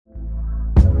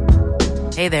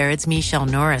Hey there, it's Michelle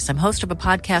Norris. I'm host of a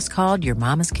podcast called Your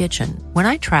Mama's Kitchen. When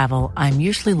I travel, I'm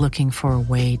usually looking for a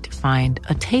way to find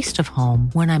a taste of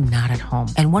home when I'm not at home.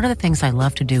 And one of the things I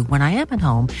love to do when I am at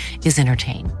home is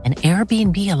entertain. And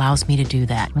Airbnb allows me to do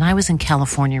that. When I was in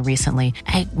California recently,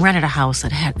 I rented a house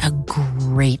that had a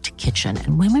great kitchen.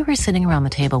 And when we were sitting around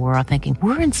the table, we were all thinking,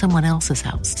 we're in someone else's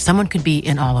house. Someone could be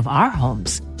in all of our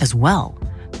homes as well.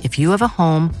 If you have a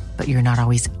home, but you're not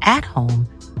always at home,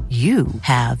 you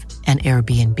have an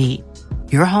Airbnb.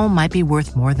 Your home might be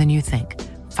worth more than you think.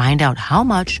 Find out how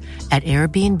much at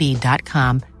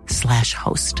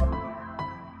airbnb.com/host.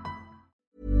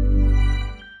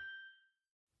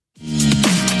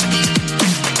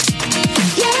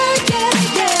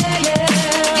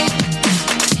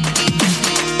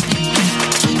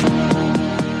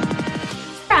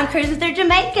 Cruising through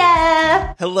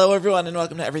Jamaica. Hello, everyone, and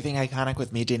welcome to Everything Iconic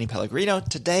with me, Danny Pellegrino.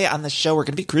 Today on the show, we're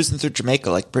going to be cruising through Jamaica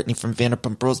like Brittany from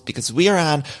Vanderpump Rules because we are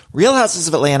on Real Houses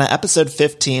of Atlanta, episode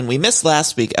 15. We missed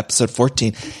last week, episode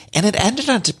 14, and it ended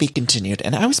on To Be Continued,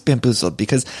 and I was bamboozled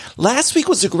because last week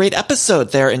was a great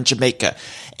episode there in Jamaica.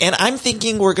 And I'm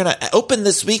thinking we're going to open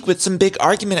this week with some big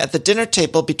argument at the dinner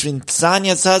table between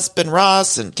Sonya's husband,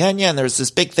 Ross, and Kenya, and there's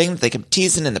this big thing that they kept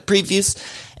teasing in the previews.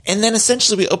 And then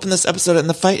essentially we open this episode and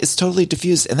the fight is totally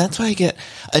diffused. And that's why I get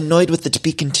annoyed with the To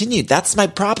Be Continued. That's my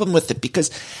problem with it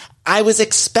because I was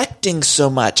expecting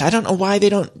so much. I don't know why they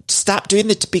don't stop doing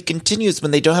the To Be Continues when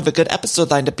they don't have a good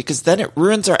episode lined up, because then it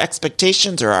ruins our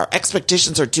expectations, or our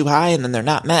expectations are too high and then they're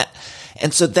not met.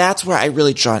 And so that's where I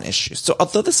really draw an issue. So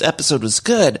although this episode was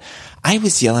good, I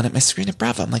was yelling at my screen at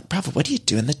Bravo. I'm like, Bravo, what are you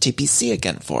doing the TBC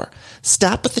again for?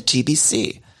 Stop with the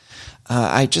TBC.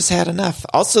 I just had enough.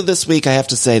 Also this week, I have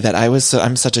to say that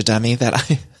I'm such a dummy that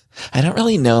I don't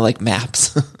really know like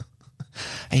maps.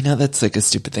 I know that's like a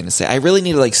stupid thing to say. I really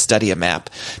need to like study a map,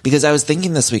 because I was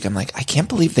thinking this week, I'm like, I can't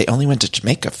believe they only went to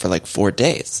Jamaica for like 4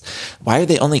 days. Why are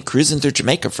they only cruising through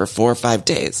Jamaica for 4 or 5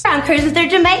 days? I'm cruising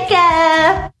through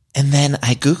Jamaica. And then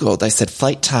I Googled, I said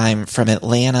flight time from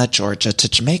Atlanta, Georgia to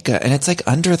Jamaica, and it's like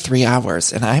under 3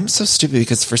 hours. And I'm so stupid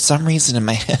because for some reason in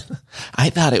my head,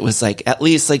 I thought it was like at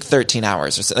least like 13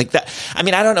 hours or something like that. I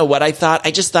mean, I don't know what I thought.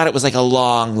 I just thought it was like a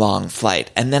long, long flight.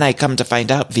 And then I come to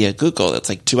find out via Google, it's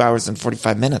like 2 hours and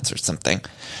 45 minutes or something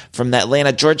from the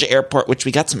Atlanta, Georgia airport, which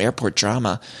we got some airport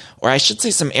drama, or I should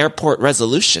say some airport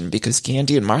resolution, because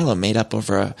Candy and Marlo made up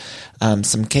over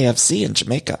some KFC in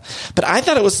Jamaica. But I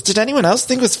thought it was, did anyone else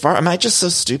think it was far? Am I just so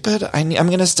stupid? I'm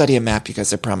going to study a map, you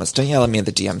guys, I promise. Don't yell at me in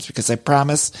the DMs, because I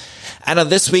promise. I know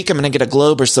this week I'm going to get a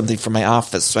globe or something from my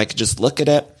office so I could just look at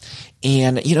it.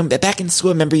 And, you know, back in school,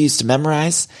 I remember you used to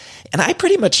memorize. And I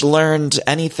pretty much learned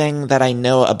anything that I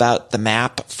know about the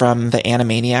map from the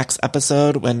Animaniacs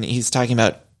episode when he's talking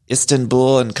about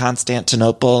Istanbul and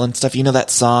Constantinople and stuff. You know that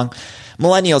song?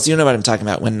 Millennials, you know what I'm talking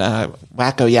about, when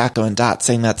Wacko, Yakko, and Dot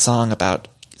sang that song about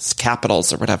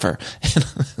capitals or whatever.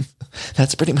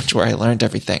 That's pretty much where I learned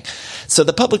everything. So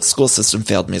the public school system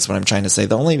failed me is what I'm trying to say.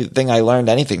 The only thing I learned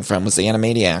anything from was the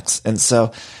Animaniacs. And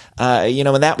so, you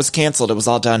know, when that was canceled, it was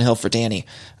all downhill for Danny.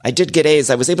 I did get A's.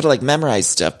 I was able to like memorize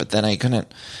stuff, but then I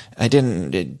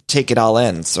didn't take it all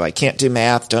in. So I can't do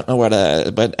math. Don't know what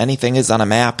anything is on a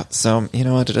map. So you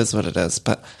know what, it is what it is.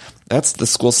 But that's the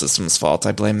school system's fault.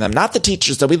 I blame them. Not the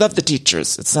teachers, though. We love the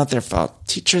teachers. It's not their fault.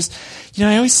 Teachers, you know,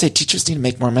 I always say teachers need to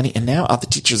make more money, and now all the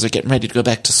teachers are getting ready to go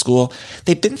back to school.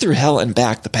 They've been through hell and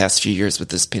back the past few years with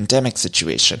this pandemic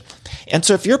situation. And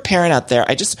so if you're a parent out there,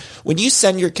 when you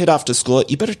send your kid off to school,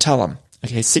 you better tell them,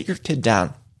 okay, sit your kid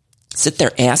down. Sit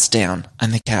their ass down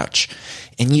on the couch,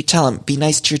 and you tell them, be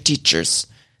nice to your teachers.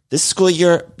 This school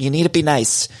year, you need to be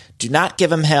nice. Do not give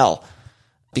them hell,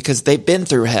 because they've been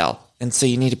through hell. And so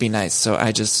you need to be nice. So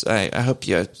I hope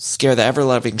you scare the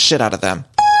ever-loving shit out of them.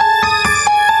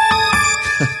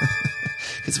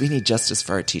 Because we need justice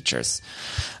for our teachers.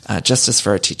 Justice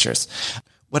for our teachers.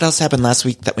 What else happened last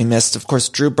week that we missed? Of course,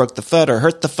 Drew broke the foot or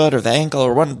hurt the foot or the ankle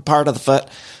or one part of the foot,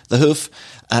 the hoof.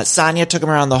 Sonya took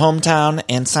him around the hometown,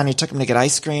 and Sonya took him to get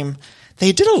ice cream.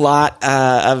 They did a lot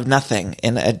of nothing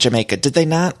in Jamaica, did they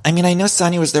not? I mean, I know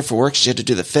Sonya was there for work. She had to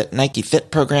do the Nike Fit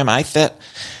program, iFit.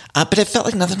 But it felt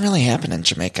like nothing really happened in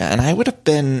Jamaica. And I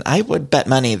would bet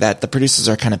money that the producers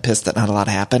are kind of pissed that not a lot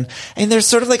happened. And there's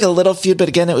sort of like a little feud, but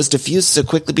again, it was diffused so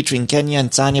quickly between Kenya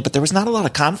and Sonya, but there was not a lot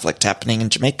of conflict happening in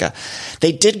Jamaica.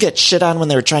 They did get shit on when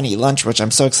they were trying to eat lunch, which I'm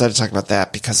so excited to talk about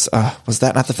that, because was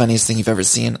that not the funniest thing you've ever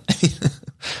seen?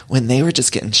 when they were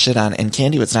just getting shit on and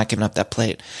Candy was not giving up that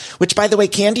plate. Which, by the way,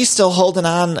 Candy's still holding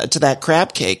on to that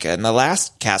crab cake in the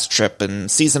last cast trip in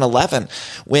season 11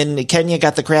 when Kenya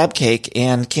got the crab cake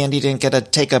and Candy didn't get to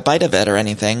take a bite of it or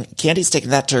anything. Candy's taking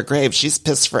that to her grave. She's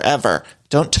pissed forever.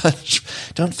 Don't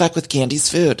fuck with Candy's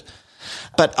food.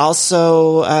 But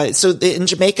also, so in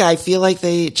Jamaica, I feel like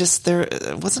there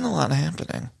wasn't a lot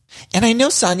happening. And I know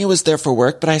Sonia was there for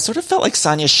work, but I sort of felt like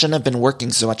Sonia shouldn't have been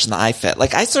working so much in the iFit.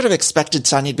 Like, I sort of expected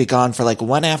Sonia to be gone for like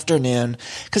one afternoon,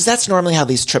 because that's normally how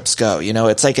these trips go. You know,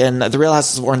 it's like in The Real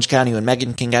Houses of Orange County when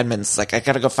Megan King Edmonds is like, I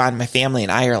gotta go find my family in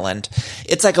Ireland.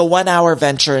 It's like a 1 hour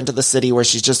venture into the city where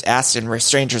she's just asking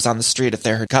strangers on the street if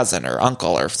they're her cousin or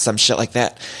uncle or some shit like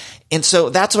that. And so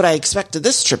that's what I expected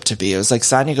this trip to be. It was like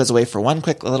Sonia goes away for one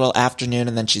quick little afternoon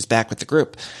and then she's back with the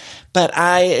group. But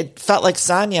I felt like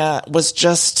Sonia was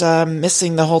just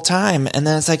missing the whole time. And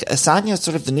then it's like Sonia is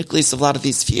sort of the nucleus of a lot of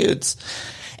these feuds.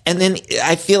 And then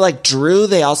I feel like Drew,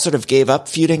 they all sort of gave up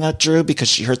feuding out Drew because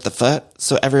she hurt the foot.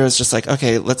 So everyone's just like,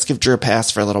 okay, let's give Drew a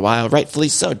pass for a little while. Rightfully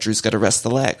so. Drew's got to rest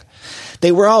the leg.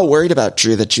 They were all worried about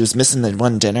Drew, that she was missing the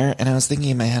one dinner. And I was thinking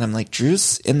in my head, I'm like,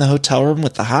 Drew's in the hotel room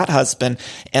with the hot husband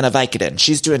and a Vicodin.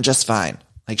 She's doing just fine.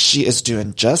 Like, she is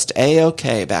doing just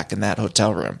A-okay back in that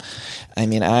hotel room. I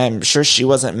mean, I'm sure she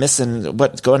wasn't missing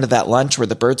going to that lunch where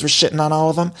the birds were shitting on all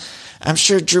of them. I'm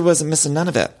sure Drew wasn't missing none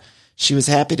of it. She was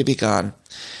happy to be gone.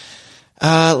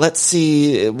 Let's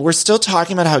see. We're still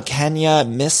talking about how Kenya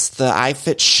missed the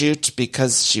iFit shoot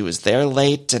because she was there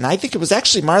late. And I think it was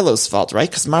actually Marlo's fault, right?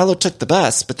 Because Marlo took the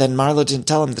bus, but then Marlo didn't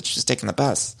tell him that she was taking the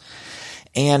bus.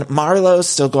 And Marlo's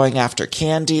still going after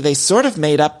Candy. They sort of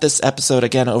made up this episode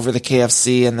again over the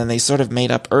KFC, and then they sort of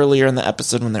made up earlier in the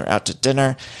episode when they're out to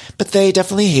dinner. But they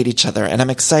definitely hate each other, and I'm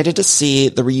excited to see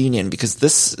the reunion because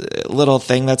this little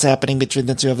thing that's happening between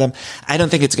the two of them, I don't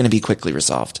think it's going to be quickly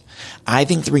resolved. I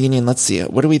think the reunion, let's see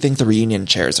it. What do we think the reunion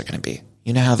chairs are going to be?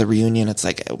 You know how the reunion, it's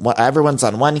like everyone's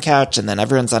on one couch and then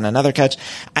everyone's on another couch.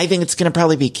 I think it's going to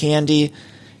probably be Candy,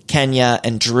 Kenya,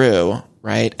 and Drew,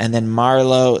 right? And then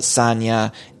Marlo,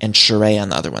 Sonia, and Sheree on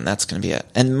the other one. That's going to be it.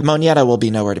 And Monietta will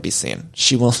be nowhere to be seen.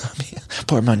 She will not be.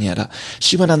 Poor Monietta.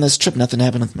 She went on this trip. Nothing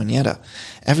happened with Monietta.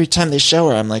 Every time they show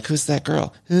her, I'm like, who's that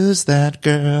girl? Who's that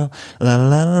girl? La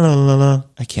la la la la.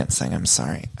 I can't sing. I'm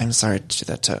sorry. I'm sorry to do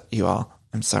that to you all.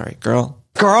 I'm sorry. Girl?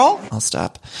 I'll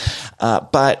stop.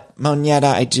 But Monietta,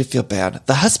 I do feel bad.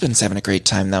 The husband's having a great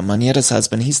time, though. Monietta's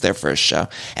husband, he's there for a show.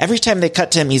 Every time they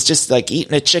cut to him, he's just like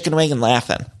eating a chicken wing and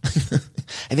laughing.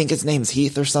 I think his name's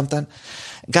Heath or something.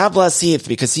 God bless Heath,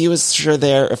 because he was sure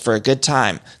there for a good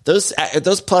time. Those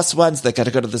plus ones that got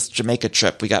to go to this Jamaica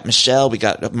trip. We got Michelle, we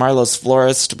got Marlo's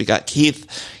florist, we got Keith,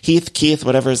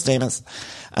 whatever his name is.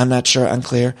 I'm not sure,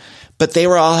 unclear. But they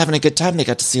were all having a good time. They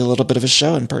got to see a little bit of a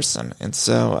show in person. And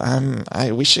so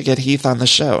we should get Heath on the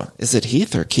show. Is it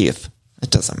Heath or Keith? It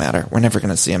doesn't matter. We're never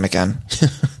going to see him again.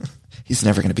 He's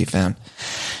never going to be found.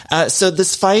 So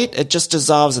this fight, it just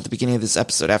dissolves at the beginning of this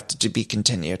episode after to be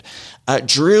continued.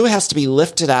 Drew has to be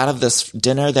lifted out of this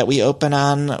dinner that we open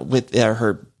on with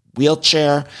her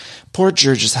wheelchair. Poor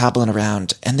Drew just hobbling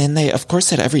around. And then they, of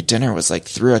course, every dinner was like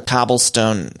through a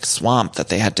cobblestone swamp that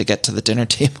they had to get to the dinner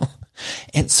table.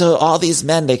 And so all these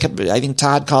men, I think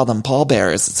Todd called them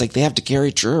pallbearers. It's like they have to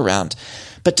carry Drew around.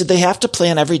 But did they have to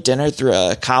plan every dinner through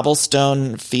a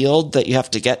cobblestone field that you have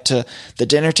to get to the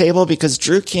dinner table? Because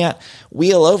Drew can't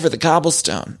wheel over the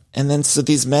cobblestone. And then so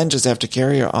these men just have to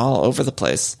carry her all over the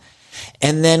place.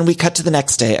 And then we cut to the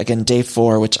next day, again, day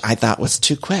 4, which I thought was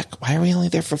too quick. Why are we only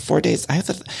there for 4 days? I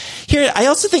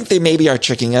also think they maybe are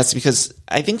tricking us because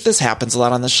I think this happens a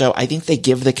lot on the show. I think they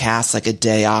give the cast like a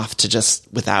day off to just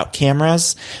without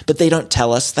cameras, but they don't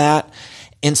tell us that.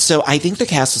 And so I think the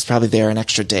cast was probably there an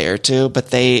extra day or two,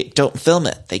 but they don't film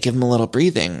it. They give them a little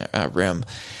breathing room.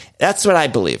 That's what I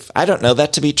believe. I don't know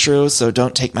that to be true, so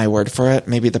don't take my word for it.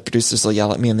 Maybe the producers will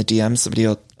yell at me in the DM. Somebody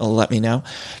will let me know.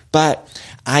 But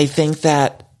I think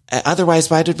that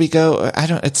otherwise, why did we go?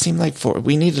 It seemed like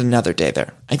we needed another day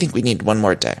there. I think we need one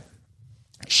more day.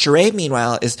 Sheree,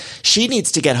 meanwhile, she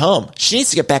needs to get home. She needs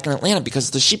to get back in Atlanta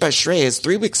because the She by Sheree is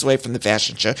 3 weeks away from the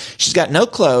fashion show. She's got no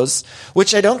clothes,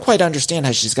 which I don't quite understand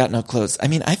how she's got no clothes. I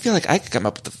mean, I feel like I could come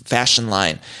up with a fashion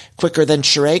line quicker than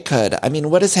Sheree could. I mean,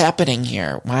 what is happening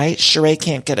here? Why Sheree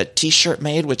can't get a t-shirt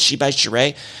made with She by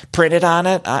Sheree printed on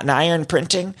it, an iron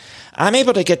printing? I'm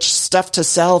able to get stuff to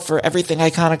sell for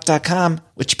everythingiconic.com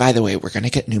which, by the way, we're going to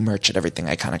get new merch at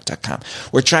everythingiconic.com.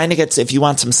 We're trying to get, if you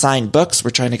want some signed books, we're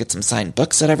trying to get some signed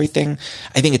books at Everything.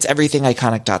 I think it's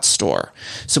everythingiconic.store.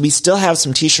 So we still have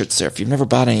some t-shirts there. If you've never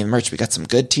bought any merch, we got some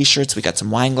good t-shirts. We got some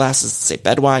wine glasses that say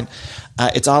Bedwine.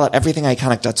 It's all at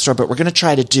everythingiconic.store, but we're going to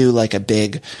try to do like a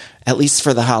big, at least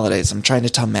for the holidays. I'm trying to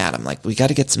tell Matt, I'm like, we got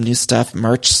to get some new stuff,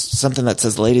 merch, something that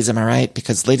says Ladies Am I Right?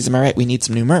 Because Ladies Am I Right? We need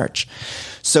some new merch.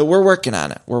 So we're working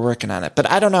on it.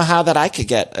 But I don't know how that I could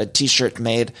get a t-shirt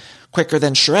made quicker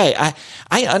than Sheree.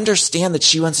 I understand that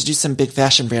she wants to do some big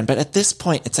fashion brand, but at this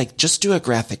point, it's like, just do a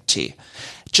graphic tee.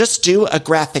 Just do a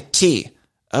graphic tee.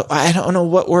 I don't know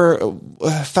what we're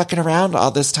fucking around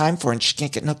all this time for, and she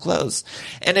can't get no clothes.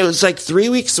 And it was like 3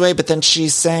 weeks away, but then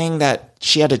she's saying that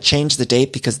she had to change the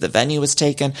date because the venue was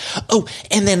taken. Oh,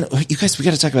 and then, you guys, we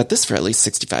got to talk about this for at least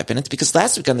 65 minutes, because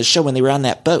last week on the show when they were on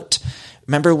that boat,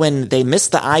 remember when they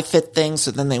missed the iFit thing, so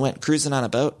then they went cruising on a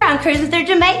boat? On cruising through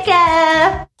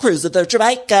Jamaica. Cruising through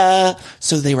Jamaica.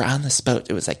 So they were on this boat.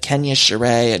 It was like Kenya,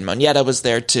 Sheree, and Monietta was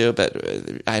there too, but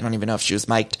I don't even know if she was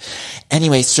mic'd.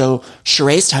 Anyway, so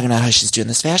Sheree's talking about how she's doing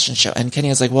this fashion show, and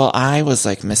Kenya's like, well, I was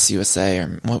like Miss USA,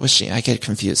 or what was she? I get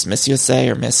confused. Miss USA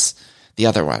or Miss the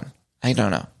other one? I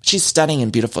don't know. She's stunning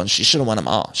and beautiful, and she should have won them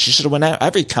all. She should have won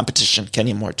every competition,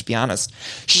 Kenya Moore, to be honest.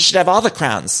 She should have all the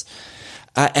crowns.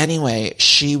 Anyway,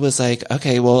 she was like,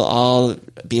 okay, well, I'll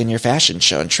be in your fashion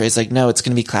show. And Sheree's like, no, it's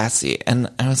going to be classy. And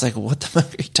I was like, what the fuck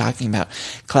are you talking about?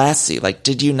 Classy? Like,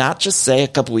 did you not just say a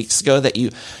couple weeks ago that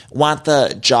you want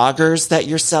the joggers that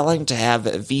you're selling to have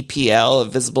a VPL, a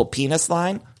visible penis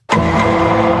line?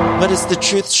 What is the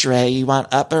truth, Sheree? You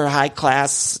want upper high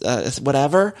class,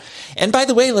 whatever? And by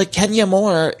the way, like, Kenya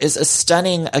Moore is a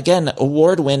stunning, again,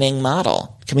 award-winning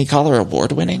model. Can we call her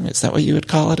award-winning? Is that what you would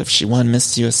call it if she won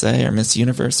Miss USA or Miss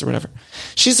Universe or whatever?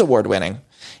 She's award-winning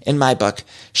in my book.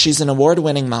 She's an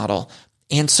award-winning model.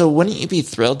 And so wouldn't you be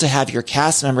thrilled to have your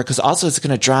cast member, because also it's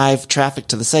going to drive traffic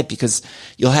to the site because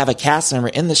you'll have a cast member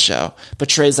in the show. But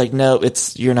Sheree's like, no,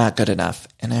 you're not good enough.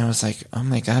 And I was like, oh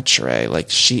my God, Sheree, like,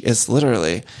 she is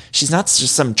literally, she's not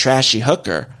just some trashy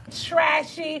hooker.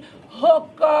 Trashy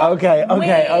hooker. Okay.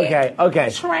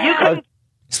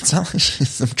 It's not like she's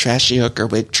some trashy hooker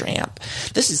wig tramp.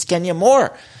 This is Kenya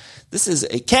Moore. This is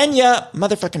a Kenya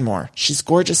motherfucking Moore. She's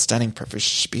gorgeous, stunning, perfect.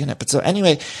 She should be in it. But so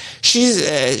anyway,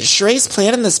 Sheree's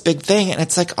planning this big thing, and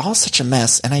it's like all such a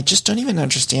mess. And I just don't even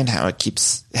understand how it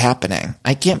keeps happening.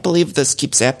 I can't believe this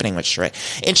keeps happening with Sheree.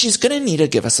 And she's going to need to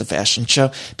give us a fashion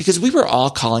show, because we were all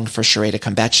calling for Sheree to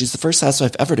come back. She's the first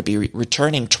housewife ever to be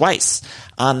returning twice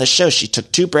on the show. She took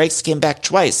 2 breaks, came back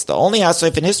twice. The only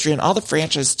housewife in history and all the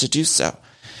franchises to do so.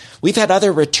 We've had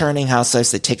other returning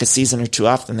housewives that take a season or 2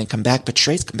 off, then they come back, but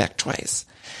Sheree's come back twice.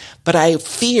 But I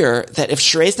fear that if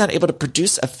Sheree's not able to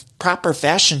produce a proper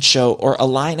fashion show or a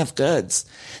line of goods,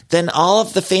 then all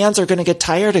of the fans are going to get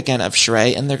tired again of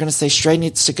Sheree, and they're going to say Sheree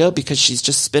needs to go because she's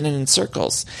just spinning in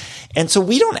circles. And so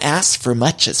we don't ask for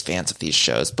much as fans of these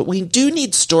shows, but we do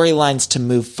need storylines to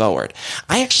move forward.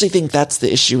 I actually think that's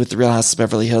the issue with The Real House of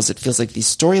Beverly Hills. It feels like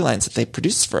these storylines that they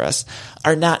produce for us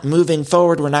are not moving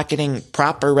forward. We're not getting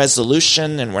proper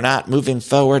resolution, and we're not moving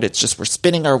forward. It's just we're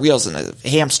spinning our wheels in a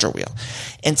hamster wheel.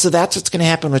 And so that's what's going to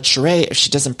happen with Sheree if she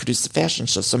doesn't produce the fashion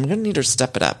show. So I'm going to need her to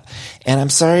step it up. And I'm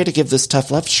sorry to give this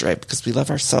tough love to Sheree, because we love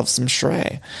ourselves some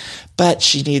Sheree. But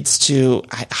she needs to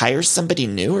hire somebody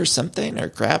new or something, or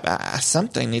grab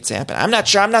something needs to happen. I'm not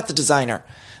sure. I'm not the designer.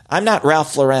 I'm not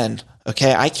Ralph Lauren.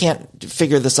 Okay, I can't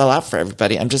figure this all out for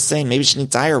everybody. I'm just saying maybe she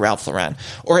needs to hire Ralph Lauren,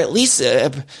 or at least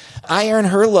iron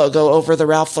her logo over the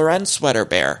Ralph Lauren sweater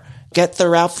bear. Get the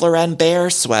Ralph Lauren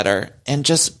bear sweater and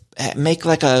just make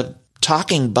like a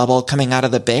talking bubble coming out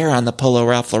of the bear on the Polo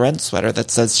Ralph Lauren sweater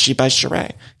that says "She by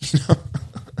Sheree." You know,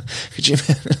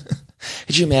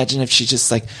 could you imagine if she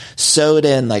just like sewed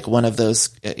in like one of those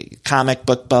comic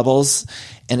book bubbles,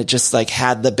 and it just like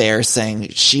had the bear saying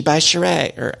 "She by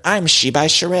Sheree" or "I'm She by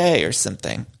Sheree" or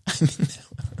something? I mean,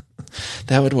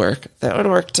 that would work. That would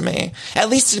work to me. At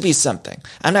least it'd be something.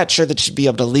 I'm not sure that she'd be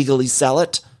able to legally sell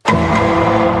it,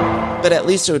 but at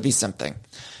least it would be something.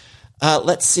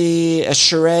 Let's see,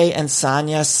 Sheree and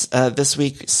Sanya this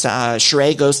week.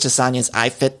 Sheree goes to Sanya's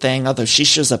iFit thing, although she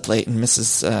shows up late and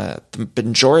misses the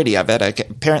majority of it.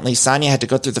 Apparently, Sanya had to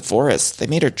go through the forest. They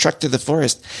made her trek through the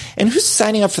forest. And who's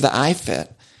signing up for the iFit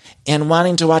and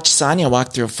wanting to watch Sanya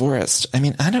walk through a forest? I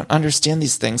mean, I don't understand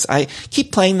these things. I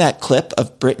keep playing that clip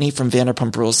of Brittany from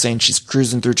Vanderpump Rules saying she's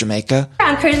cruising through Jamaica.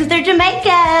 I'm cruising through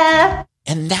Jamaica.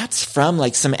 And that's from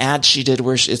like some ad she did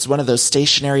where it's one of those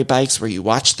stationary bikes where you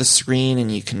watch the screen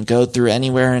and you can go through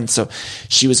anywhere. And so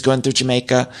she was going through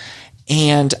Jamaica.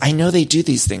 And I know they do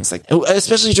these things, like,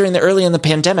 especially during early in the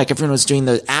pandemic, everyone was doing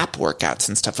the app workouts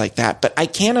and stuff like that. But I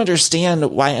can't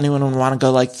understand why anyone would want to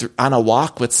go like on a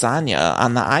walk with Sonia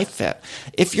on the iFit.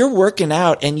 If you're working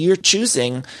out and you're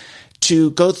choosing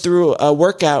to go through a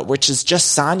workout, which is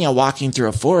just Sonia walking through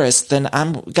a forest, then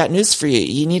got news for you.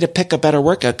 You need to pick a better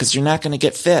workout because you're not going to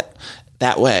get fit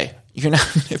that way. You're not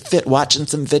going to get fit watching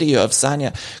some video of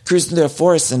Sonia cruising through a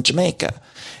forest in Jamaica.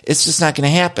 It's just not going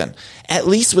to happen. At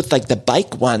least with like the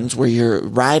bike ones where you're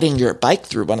riding your bike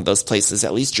through one of those places,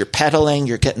 at least you're pedaling,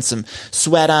 you're getting some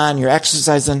sweat on, you're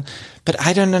exercising. But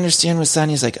I don't understand when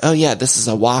Sonia's like, oh yeah, this is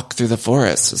a walk through the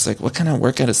forest. It's like, what kind of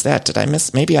workout is that?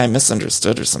 Maybe I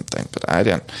misunderstood or something, but I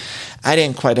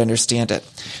didn't quite understand it.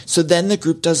 So then the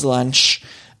group does lunch.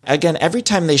 Again, every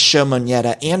time they show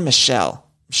Monietta and Michelle,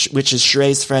 which is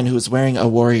Sheree's friend, who was wearing a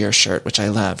warrior shirt, which I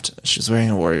loved. She was wearing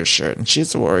a warrior shirt, and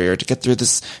she's a warrior. To get through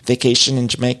this vacation in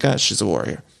Jamaica, she's a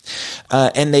warrior.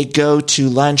 And they go to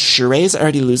lunch. Sheree's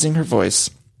already losing her voice.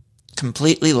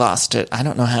 Completely lost it. I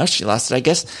don't know how she lost it. I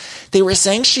guess they were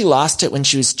saying she lost it when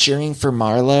she was cheering for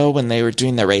Marlo when they were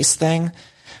doing the race thing.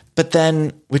 But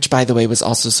then, which by the way was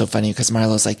also so funny because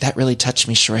Marlo's like, that really touched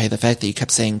me, Sheree, the fact that you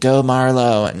kept saying, go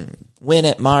Marlo and win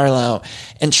it, Marlo.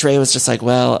 And Sheree was just like,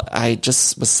 well, I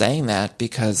just was saying that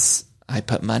because I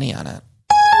put money on it.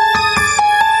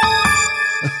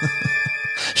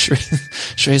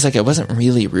 Sheree's like, I wasn't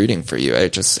really rooting for you. I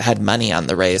just had money on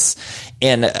the race.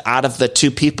 And out of the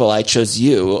two people, I chose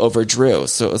you over Drew.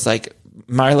 So it was like,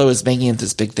 Marlo is making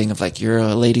this big thing of like, you're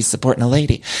a lady supporting a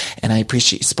lady. And I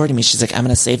appreciate you supporting me. She's like, I'm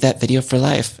going to save that video for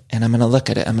life and I'm going to look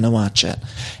at it. I'm going to watch it.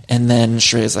 And then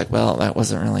Sheree's like, well, that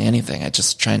wasn't really anything. I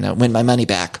just trying to win my money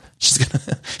back.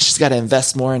 She's got to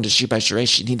invest more into Shoot by Sheree.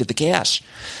 She needed the cash.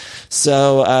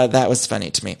 So, that was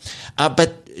funny to me.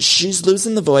 But she's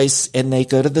losing the voice and they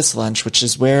go to this lunch, which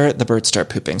is where the birds start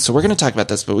pooping. So we're going to talk about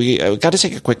this, but we got to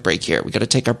take a quick break here. We got to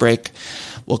take our break.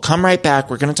 We'll come right back.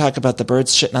 We're going to talk about the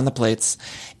birds shitting on the plates,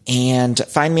 and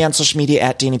find me on social media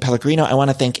at Danny Pellegrino. I want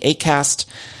to thank Acast.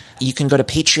 You can go to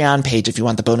Patreon page if you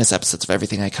want the bonus episodes of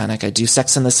Everything Iconic. I do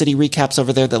Sex and the City recaps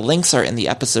over there. The links are in the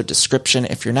episode description.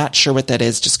 If you're not sure what that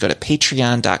is, just go to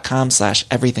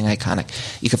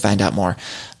patreon.com/everythingiconic. You can find out more,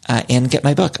 and get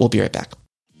my book. We'll be right back.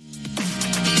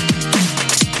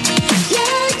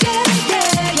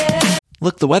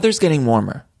 Look, the weather's getting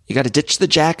warmer. You got to ditch the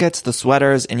jackets, the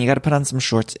sweaters, and you got to put on some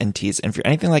shorts and tees. And if you're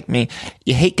anything like me,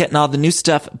 you hate getting all the new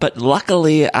stuff, but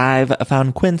luckily I've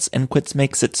found Quince, and Quince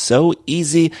makes it so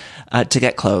easy to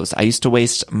get clothes. I used to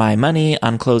waste my money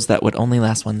on clothes that would only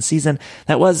last one season.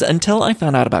 That was until I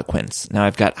found out about Quince. Now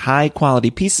I've got high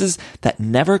quality pieces that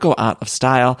never go out of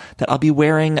style that I'll be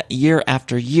wearing year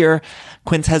after year.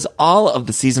 Quince has all of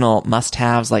the seasonal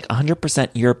must-haves like 100%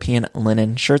 European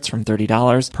linen shirts from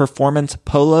 $30, performance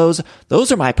polos.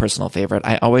 Those are my personal favorite.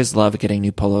 I always love getting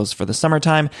new polos for the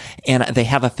summertime, and they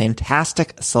have a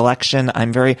fantastic selection.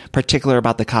 I'm very particular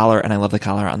about the collar, and I love the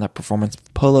collar on the performance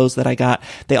polos that I got.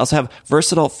 They also have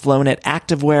versatile flow-knit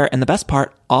activewear, and the best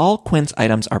part, all Quince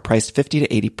items are priced 50 to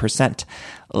 80%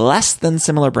 less than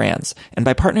similar brands. And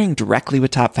by partnering directly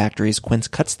with top factories, Quince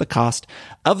cuts the cost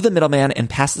of the middleman and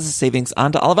passes the savings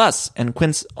on to all of us. And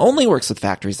Quince only works with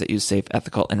factories that use safe,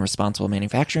 ethical, and responsible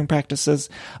manufacturing practices,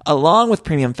 along with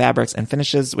premium fabrics and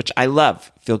finishes, which I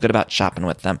love. Feel good about shopping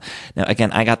with them. Now,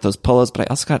 again, I got those polos, but I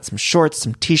also got some shorts,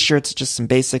 some t-shirts, just some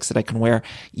basics that I can wear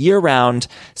year round.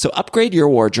 So upgrade your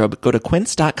wardrobe. Go to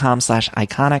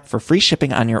quince.com/iconic for free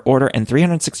shipping on your order and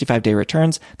 365-day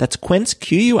returns. That's Quince,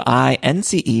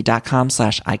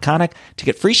 QUINCE.com/iconic to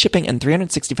get free shipping and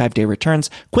 365-day returns.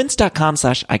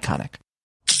 Quince.com/iconic.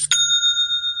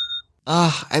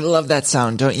 Ah, I love that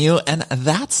sound, don't you? And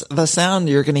that's the sound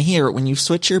you're going to hear when you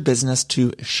switch your business to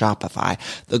Shopify,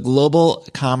 the global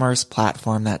commerce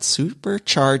platform that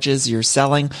supercharges your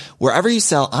selling wherever you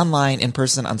sell, online, in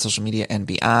person, on social media, and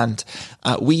beyond.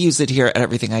 We use it here at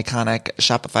Everything Iconic.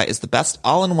 Shopify is the best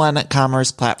all-in-one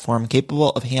commerce platform capable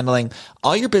of handling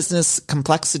all your business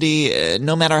complexity,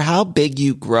 no matter how big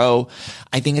you grow.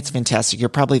 I think it's fantastic. You're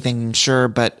probably thinking, sure,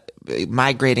 but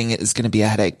migrating is going to be a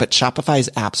headache, but Shopify's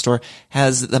App Store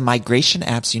has the migration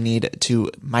apps you need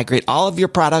to migrate all of your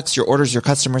products, your orders, your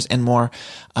customers, and more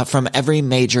from every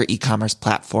major e-commerce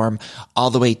platform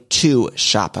all the way to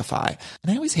Shopify.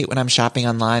 And I always hate when I'm shopping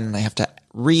online and I have to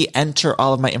re-enter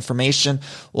all of my information.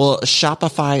 Well,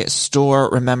 Shopify store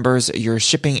remembers your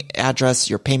shipping address,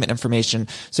 your payment information.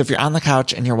 So if you're on the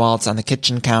couch and your wallet's on the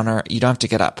kitchen counter, you don't have to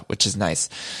get up, which is nice.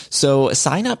 So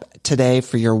sign up today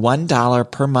for your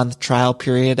 $1 per month trial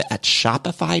period at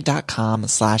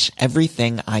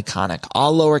shopify.com/everythingiconic,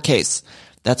 all lowercase.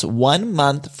 That's 1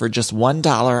 month for just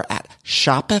 $1 at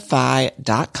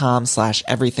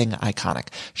shopify.com/everythingiconic.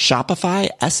 Shopify,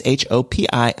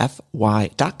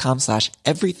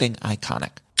 shopify.com/everythingiconic.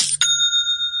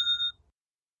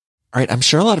 All right, I'm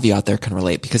sure a lot of you out there can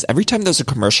relate because every time there's a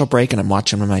commercial break and I'm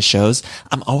watching one of my shows,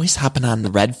 I'm always hopping on the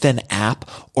Redfin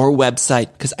app or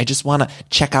website because I just want to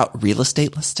check out real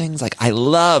estate listings. Like, I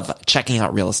love checking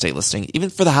out real estate listings, even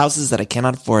for the houses that I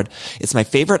cannot afford. It's my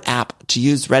favorite app to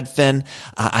use, Redfin.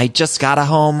 I just got a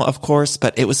home, of course,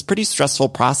 but it was a pretty stressful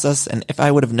process. And if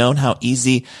I would have known how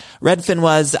easy Redfin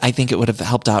was, I think it would have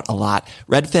helped out a lot.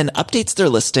 Redfin updates their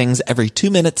listings every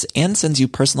 2 minutes and sends you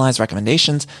personalized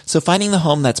recommendations. So finding the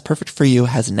home that's perfect for you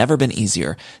has never been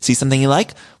easier. See something you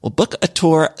like? Well, book a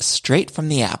tour straight from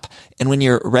the app. And when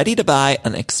you're ready to buy,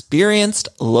 an experienced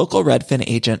local Redfin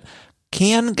agent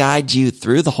can guide you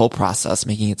through the whole process,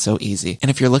 making it so easy.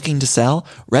 And if you're looking to sell,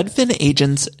 Redfin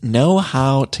agents know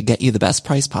how to get you the best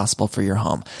price possible for your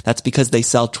home. That's because they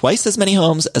sell twice as many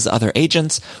homes as other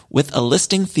agents with a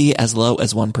listing fee as low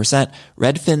as 1%.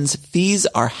 Redfin's fees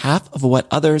are half of what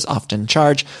others often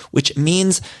charge, which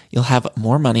means you'll have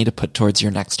more money to put towards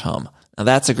your next home. Now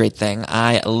that's a great thing.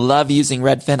 I love using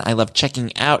Redfin. I love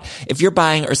checking out. If you're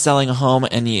buying or selling a home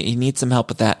and you need some help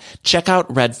with that, check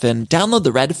out Redfin. Download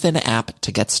the Redfin app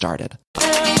to get started.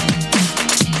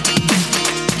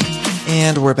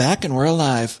 And we're back and we're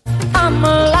alive. I'm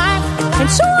alive, and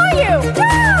so are you.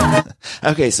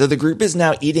 Okay, so the group is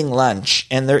now eating lunch,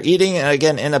 and they're eating,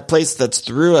 again, in a place that's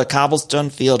through a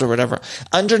cobblestone field or whatever,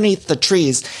 underneath the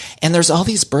trees, and there's all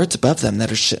these birds above them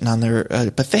that are sitting on their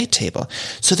buffet table.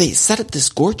 So they set up this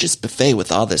gorgeous buffet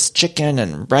with all this chicken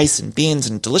and rice and beans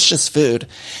and delicious food,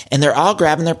 and they're all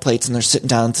grabbing their plates and they're sitting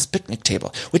down at this picnic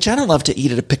table, which I don't love to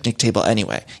eat at a picnic table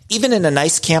anyway. Even in a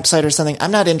nice campsite or something,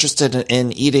 I'm not interested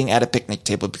in eating at a picnic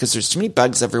table because there's too many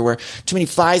bugs everywhere, too many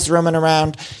flies roaming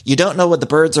around. You don't know what the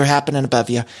birds are happening above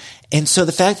you. And so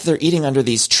the fact that they're eating under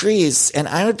these trees, and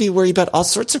I would be worried about all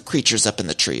sorts of creatures up in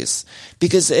the trees,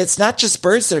 because it's not just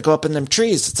birds that go up in them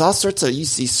trees. It's all sorts of, you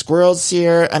see squirrels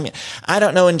here. I mean, I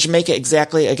don't know in Jamaica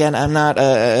exactly. Again, I'm not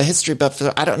a history buff,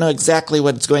 so I don't know exactly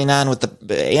what's going on with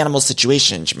the animal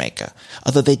situation in Jamaica.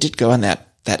 Although they did go on that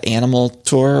animal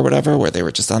tour or whatever, where they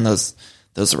were just on those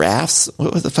rafts.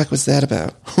 What the fuck was that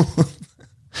about?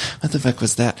 What the fuck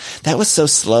was that? That was so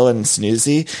slow and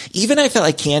snoozy. Even I felt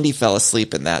like Candy fell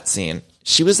asleep in that scene.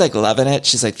 She was like loving it.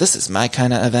 She's like, this is my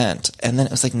kind of event. And then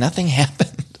it was like nothing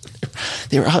happened.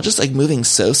 They were all just like moving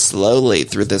so slowly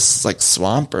through this like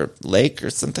swamp or lake or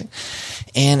something.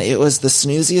 And it was the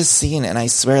snooziest scene. And I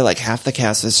swear like half the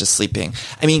cast was just sleeping.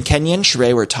 I mean, Kenya and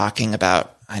Sheree were talking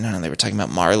about, I don't know, they were talking about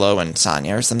Marlo and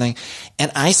Sonia or something.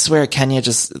 And I swear Kenya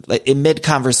just, like, in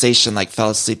mid-conversation, like,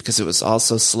 fell asleep because it was all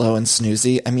so slow and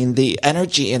snoozy. I mean, the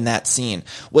energy in that scene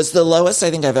was the lowest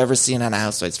I think I've ever seen on a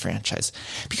Housewives franchise.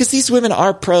 Because these women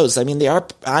are pros. I mean, they are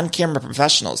on-camera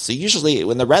professionals. So usually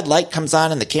when the red light comes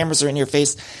on and the cameras are in your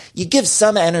face, you give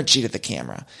some energy to the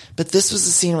camera. But this was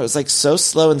a scene where it was, like, so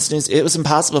slow and snoozy. It was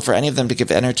impossible for any of them to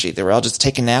give energy. They were all just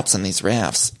taking naps on these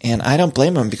rafts. And I don't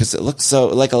blame them because it looked so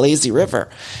like a lazy river.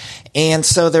 And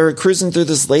so they were cruising through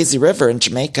this lazy river in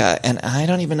Jamaica, and I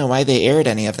don't even know why they aired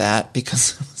any of that,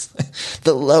 because it was like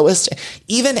the lowest,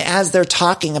 even as they're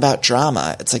talking about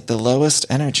drama, it's like the lowest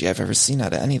energy I've ever seen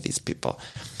out of any of these people.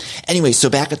 Anyway, so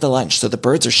back at the lunch, so the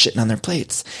birds are shitting on their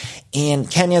plates. And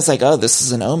Kenya's like, oh, this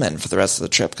is an omen for the rest of the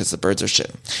trip because the birds are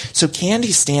shitting. So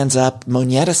Candy stands up,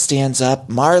 Monietta stands up,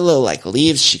 Marlo like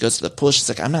leaves, she goes to the pool, she's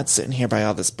like, I'm not sitting here by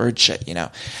all this bird shit, you know.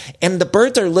 And the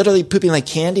birds are literally pooping, like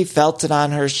Candy felt it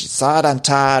on her, she saw it on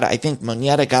Todd, I think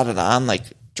Monietta got it on, like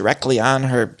directly on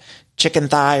her chicken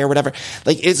thigh or whatever.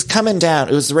 Like, it's coming down.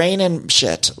 It was raining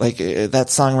shit. Like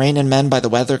that song Raining Men by the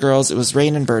Weather Girls. It was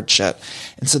raining bird shit.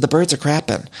 And so the birds are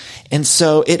crapping. And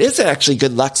so it is actually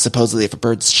good luck, supposedly, if a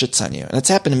bird shits on you. And it's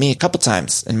happened to me a couple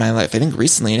times in my life. I think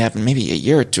recently it happened maybe a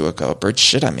year or two ago. A bird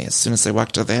shit on me as soon as I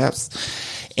walked to the house.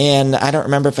 And I don't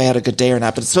remember if I had a good day or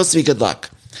not, but it's supposed to be good luck.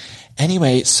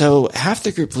 Anyway, so half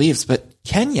the group leaves, but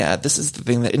Kenya, this is the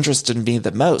thing that interested me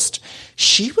the most.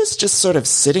 She was just sort of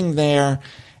sitting there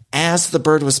as the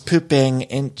bird was pooping,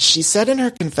 and she said in her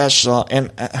confessional,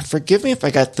 and forgive me if I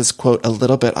got this quote a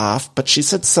little bit off, but she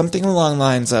said something along the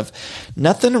lines of,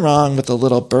 nothing wrong with a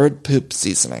little bird poop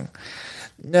seasoning.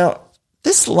 Now,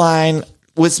 this line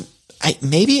was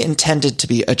maybe intended to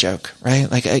be a joke, right?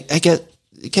 Like, I get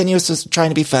Kenya was just trying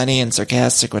to be funny and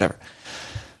sarcastic, whatever.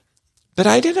 But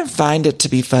I didn't find it to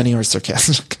be funny or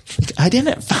sarcastic. I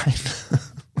didn't find...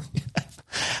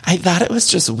 I thought it was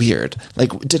just weird.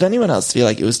 Like, did anyone else feel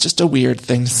like it was just a weird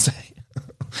thing to say?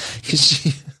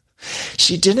 Because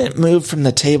she didn't move from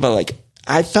the table. Like,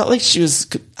 I felt like she was,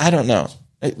 I don't know.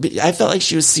 I felt like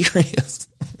she was serious.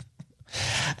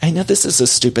 I know this is a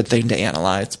stupid thing to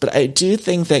analyze, but I do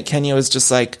think that Kenya was just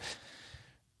like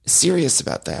serious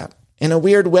about that in a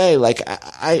weird way. Like,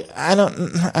 I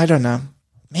don't know.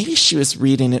 Maybe she was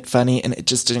reading it funny and it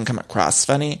just didn't come across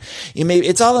funny.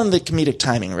 It's all in the comedic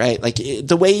timing, right? Like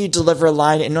the way you deliver a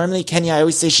line. And normally Kenya, I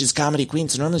always say she's a comedy queen.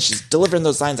 So normally she's delivering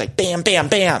those lines like bam, bam,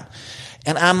 bam.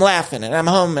 And I'm laughing and I'm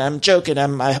home. I'm joking.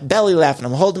 I'm my belly laughing.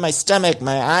 I'm holding my stomach.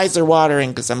 My eyes are watering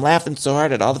because I'm laughing so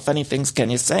hard at all the funny things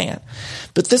Kenya's saying.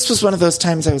 But this was one of those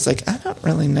times I was like, I don't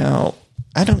really know.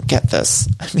 I don't get this.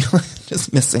 I feel like I'm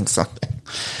just missing something.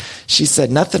 She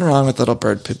said nothing wrong with little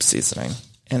bird poop seasoning.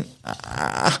 And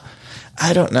I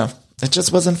don't know. It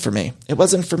just wasn't for me. It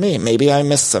wasn't for me. Maybe I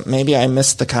missed some. Maybe I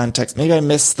missed the context. Maybe I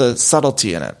missed the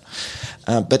subtlety in it.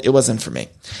 But it wasn't for me.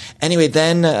 Anyway,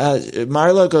 then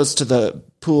Marlo goes to the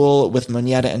pool with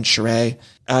Monyetta and Sheree.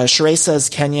 Sheree says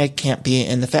Kenya can't be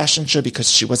in the fashion show because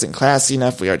she wasn't classy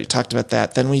enough. We already talked about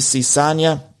that. Then we see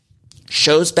Sonia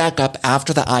shows back up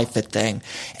after the iFit thing.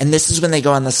 And this is when they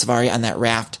go on the safari on that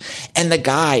raft. And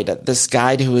this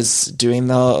guide who was doing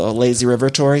the lazy river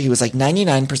tour, he was like,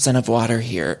 99% of water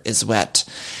here is wet.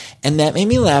 And that made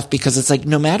me laugh because it's like,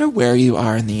 no matter where you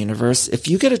are in the universe, if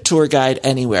you get a tour guide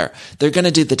anywhere, they're going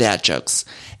to do the dad jokes.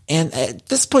 And at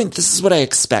this point, this is what I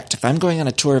expect. If I'm going on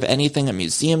a tour of anything, a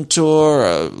museum tour,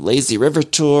 a lazy river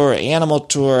tour, an animal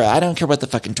tour, I don't care what the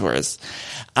fucking tour is.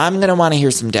 I'm going to want to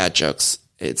hear some dad jokes.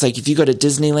 It's like if you go to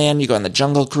Disneyland, you go on the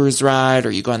Jungle Cruise ride, or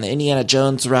you go on the Indiana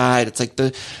Jones ride. It's like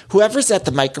whoever's at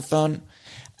the microphone,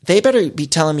 they better be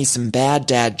telling me some bad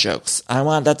dad jokes.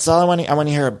 That's all I want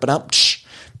to hear a ba-dum-tsh,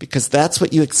 because that's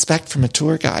what you expect from a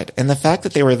tour guide. And the fact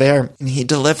that they were there and he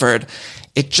delivered,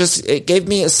 it gave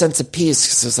me a sense of peace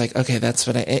because it was like, okay, that's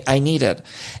what I needed.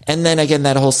 And then again,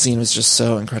 that whole scene was just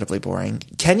so incredibly boring.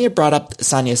 Kenya brought up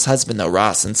Sonia's husband though,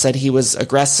 Ross, and said he was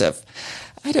aggressive.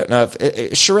 I don't know if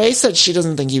Sheree said she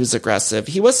doesn't think he was aggressive.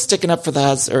 He was sticking up for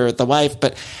the wife,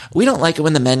 but we don't like it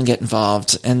when the men get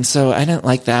involved. And so I didn't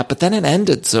like that. But then it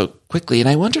ended so quickly. And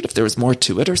I wondered if there was more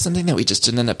to it or something that we just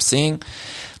didn't end up seeing.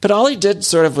 But all he did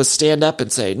sort of was stand up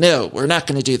and say, no, we're not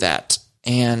going to do that.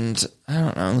 And I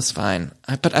don't know, it was fine.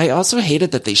 But I also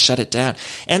hated that they shut it down.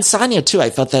 And Sonia too,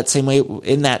 I felt that same way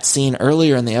in that scene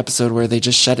earlier in the episode where they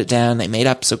just shut it down. They made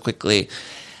up so quickly.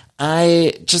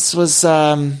 I just was,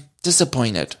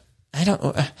 disappointed. I don't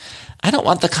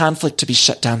want the conflict to be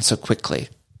shut down so quickly.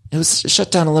 It was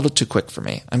shut down a little too quick for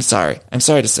me. I'm sorry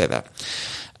to say that.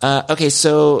 Okay,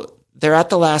 so they're at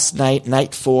the last night,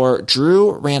 night 4.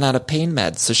 Drew ran out of pain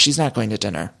meds, so she's not going to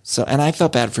dinner. And I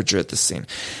felt bad for Drew at this scene.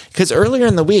 Because earlier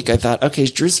in the week, I thought, okay,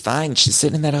 Drew's fine. She's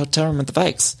sitting in that hotel room with the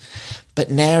bikes.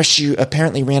 But now she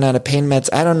apparently ran out of pain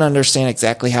meds. I don't understand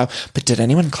exactly how, but did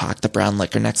anyone clock the brown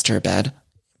liquor next to her bed?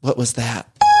 What was that?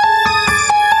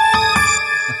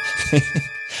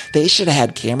 They should have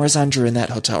had cameras on Drew in that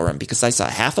hotel room because I saw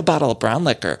half a bottle of brown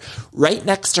liquor right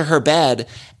next to her bed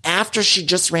after she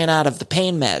just ran out of the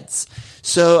pain meds.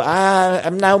 So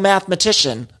I'm no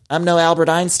mathematician. I'm no Albert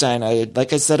Einstein.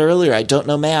 Like I said earlier, I don't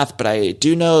know math, but I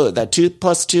do know that 2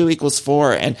 + 2 =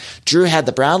 4. And Drew had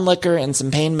the brown liquor and some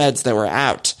pain meds that were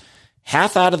out.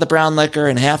 Half out of the brown liquor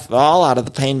and half all out of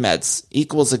the pain meds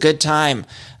equals a good time.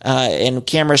 And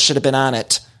cameras should have been on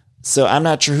it. So I'm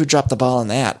not sure who dropped the ball on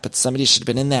that, but somebody should have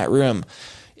been in that room.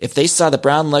 If they saw the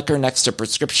brown liquor next to a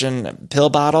prescription pill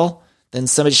bottle, then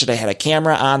somebody should have had a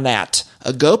camera on that.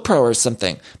 A GoPro or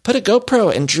something. Put a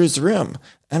GoPro in Drew's room.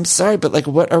 I'm sorry, but like,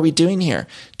 what are we doing here?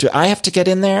 Do I have to get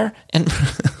in there? And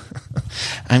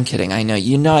I'm kidding. I know.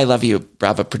 You know I love you,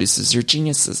 Bravo producers. You're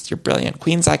geniuses. You're brilliant.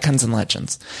 Queens, icons, and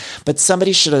legends. But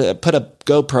somebody should have put a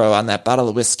GoPro on that bottle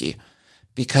of whiskey.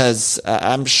 Because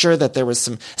I'm sure that there was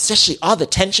some, especially all the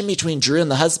tension between Drew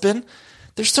and the husband.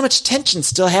 There's so much tension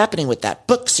still happening with that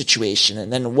book situation.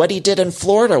 And then what he did in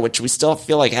Florida, which we still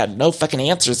feel like had no fucking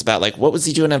answers about. Like, what was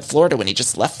he doing in Florida when he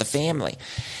just left the family?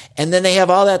 And then they have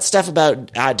all that stuff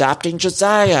about adopting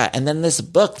Josiah. And then this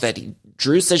book that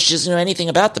Drew says she doesn't know anything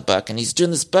about the book, and he's doing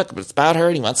this book, but it's about her,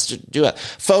 and he wants to do a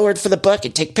forward for the book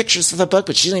and take pictures for the book,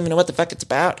 but she doesn't even know what the fuck it's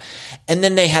about. And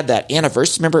then they had that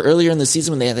anniversary. Remember earlier in the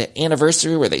season when they had that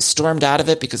anniversary where they stormed out of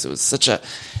it because it was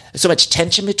so much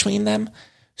tension between them?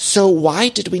 So why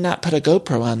did we not put a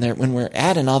GoPro on there when we're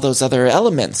adding all those other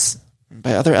elements?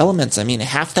 By other elements, I mean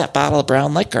half that bottle of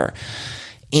brown liquor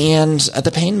and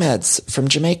the pain meds from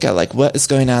Jamaica. Like, what is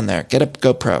going on there? Get a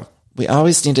GoPro. We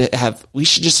always need to have, we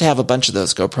should just have a bunch of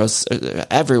those GoPros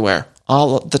everywhere,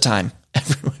 all the time,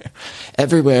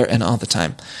 everywhere and all the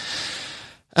time.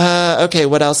 Okay,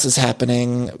 what else is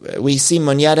happening? We see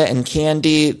Monyetta and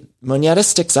Candy. Monyetta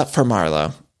sticks up for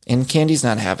Marlo. And Candy's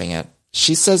not having it.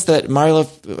 She says that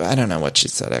Marlo, I don't know what she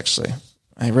said, actually.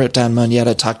 I wrote down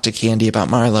Monietta talked to Candy about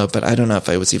Marlo, but I don't know if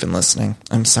I was even listening.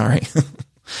 I'm sorry.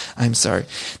 I'm sorry.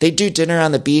 They do dinner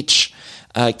on the beach.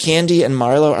 Candy and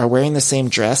Marlo are wearing the same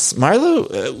dress.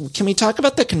 Marlo, can we talk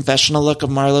about the confessional look of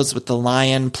Marlo's with the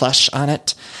lion plush on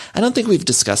it? I don't think we've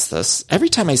discussed this. Every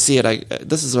time I see it,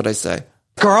 this is what I say.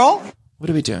 Girl? What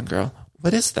are we doing, girl?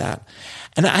 What is that?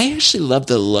 And I actually love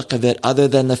the look of it, other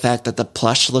than the fact that the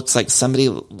plush looks like somebody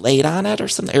laid on it or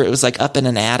something, or it was like up in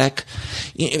an attic.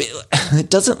 It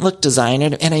doesn't look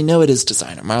designer, and I know it is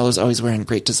designer. Marlo's always wearing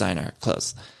great designer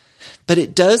clothes. But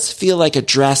it does feel like a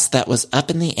dress that was up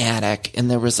in the attic,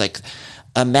 and there was like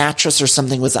a mattress or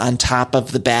something was on top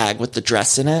of the bag with the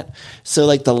dress in it. So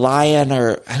like the lion,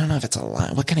 or I don't know if it's a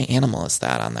lion. What kind of animal is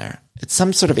that on there? It's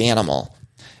some sort of animal.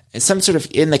 It's some sort of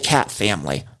in the cat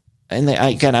family. And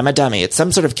again, I'm a dummy. It's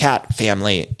some sort of cat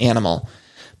family animal,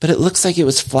 but it looks like it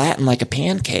was flattened like a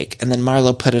pancake, and then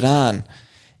Marlo put it on.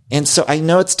 And so I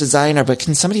know it's designer, but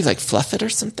can somebody like fluff it or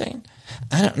something?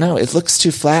 I don't know. It looks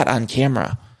too flat on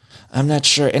camera. I'm not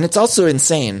sure. And it's also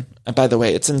insane. By the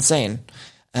way, it's insane.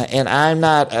 And I'm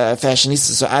not a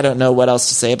fashionista, so I don't know what else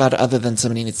to say about it other than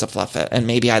somebody needs to fluff it. And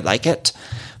maybe I'd like it,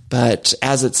 but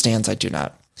as it stands, I do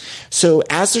not. So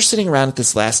as they're sitting around at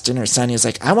this last dinner, Sonya's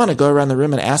like, I want to go around the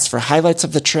room and ask for highlights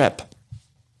of the trip.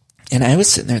 And I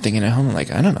was sitting there thinking at home, like,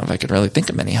 I don't know if I could really think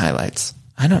of many highlights.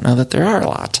 I don't know that there are a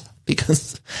lot,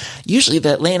 because usually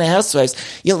the Atlanta Housewives,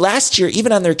 last year,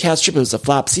 even on their cast trip, it was a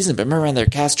flop season, but remember on their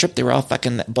cast trip, they were all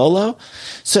fucking bolo.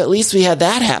 So at least we had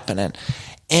that happening.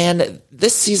 And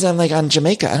this season, I'm like on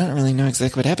Jamaica, I don't really know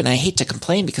exactly what happened. I hate to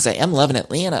complain because I am loving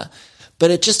Atlanta. But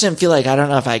it just didn't feel like, I don't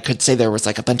know if I could say there was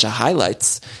like a bunch of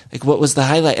highlights. Like, what was the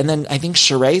highlight? And then I think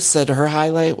Sheree said her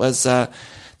highlight was the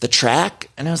track.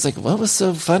 And I was like, what was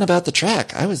so fun about the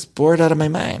track? I was bored out of my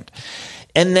mind.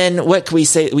 And then what can we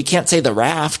say? We can't say the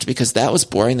raft because that was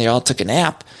boring. They all took a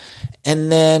nap.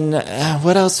 And then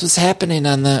what else was happening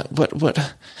on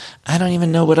what? I don't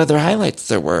even know what other highlights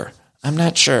there were. I'm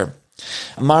not sure.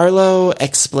 Marlo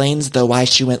explains, though, why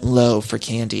she went low for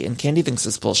Candy, and Candy thinks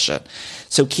it's bullshit.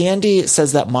 So Candy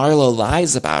says that Marlo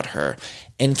lies about her,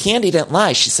 and Candy didn't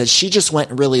lie. She said she just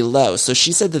went really low. So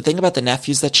she said the thing about the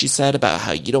nephews that she said about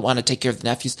how you don't want to take care of the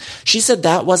nephews, she said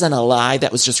that wasn't a lie,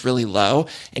 that was just really low.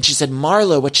 And she said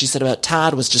Marlo, what she said about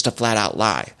Todd was just a flat-out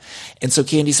lie. And so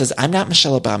Candy says, I'm not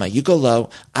Michelle Obama. You go low,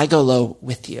 I go low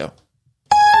with you.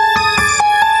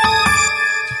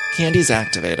 Candy's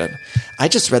activated. I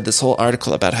just read this whole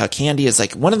article about how Candy is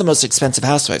like one of the most expensive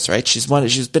housewives, right? She's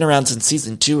been around since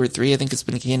season 2 or 3, I think it's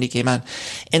been Candy came on.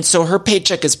 And so her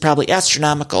paycheck is probably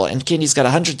astronomical, and Candy's got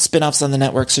 100 spinoffs on the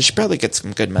network, so she probably gets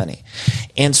some good money.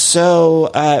 And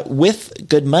so, with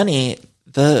good money,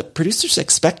 the producers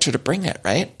expect her to bring it,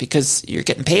 right? Because you're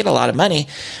getting paid a lot of money.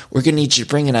 We're going to need you to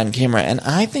bring it on camera. And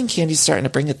I think Candy's starting to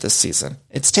bring it this season.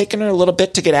 It's taken her a little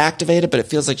bit to get activated, but it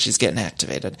feels like she's getting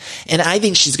activated. And I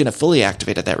think she's going to fully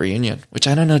activate at that reunion, which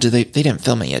I don't know. They didn't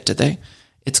film it yet, did they?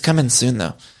 It's coming soon,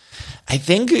 though. I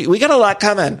think we got a lot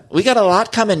coming. We got a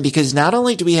lot coming because not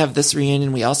only do we have this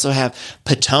reunion, we also have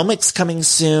Potomac's coming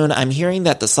soon. I'm hearing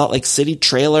that the Salt Lake City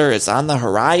trailer is on the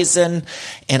horizon,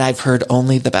 and I've heard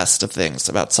only the best of things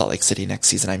about Salt Lake City next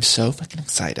season. I'm so fucking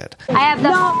excited. I have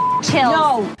the chills.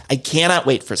 No. I cannot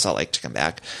wait for Salt Lake to come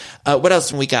back. What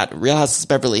else? We got Real Houses of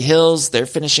Beverly Hills. They're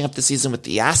finishing up the season with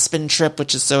the Aspen trip,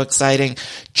 which is so exciting.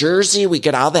 Jersey, we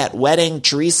get all that wedding,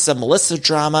 Teresa, Melissa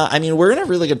drama. I mean, we're in a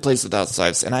really good place with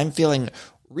Housewives, and I'm feeling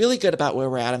really good about where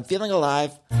we're at. I'm feeling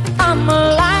alive. I'm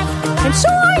alive, and so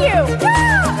are you.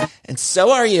 Yeah! And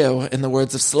so are you, in the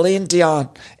words of Celine Dion.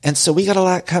 And so we got a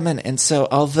lot coming. And so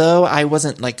although I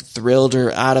wasn't like thrilled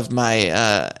or out of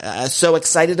my, so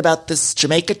excited about this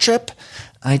Jamaica trip,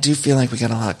 I do feel like we got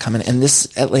a lot coming. And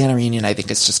this Atlanta reunion, I think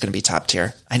it's just going to be top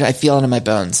tier. I feel it in my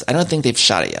bones. I don't think they've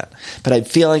shot it yet, but I'm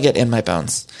feeling it in my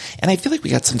bones. And I feel like we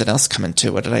got something else coming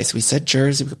too. What did I say? We said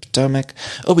Jersey, we got Potomac.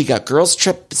 Oh, we got Girls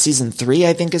Trip season 3,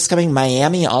 I think is coming.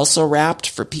 Miami also wrapped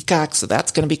for Peacock, so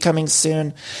that's going to be coming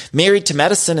soon. Married to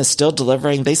Medicine is still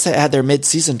delivering. They had their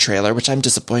mid-season trailer, which I'm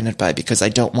disappointed by because I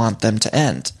don't want them to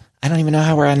end. I don't even know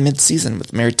how we're on mid-season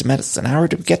with Married to Medicine. How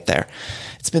did we get there?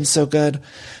 It's been so good.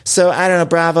 So, I don't know,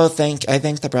 Bravo, I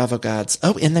thank the Bravo gods.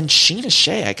 Oh, and then Sheena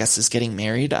Shea, I guess, is getting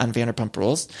married on Vanderpump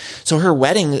Rules. So her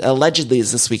wedding allegedly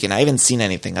is this weekend. I haven't seen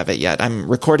anything of it yet. I'm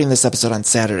recording this episode on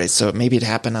Saturday, so maybe it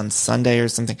happened on Sunday or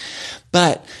something.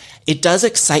 But It does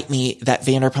excite me that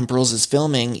Vanderpump Rules is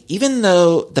filming, even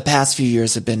though the past few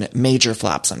years have been major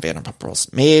flops on Vanderpump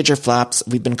Rules. Major flops.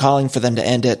 We've been calling for them to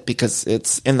end it because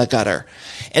it's in the gutter.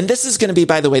 And this is going to be,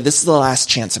 by the way, this is the last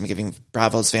chance I'm giving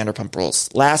Bravo's Vanderpump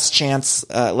Rules. Last chance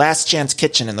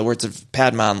kitchen, in the words of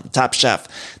Padma, Top Chef.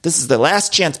 This is the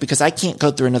last chance because I can't go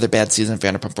through another bad season of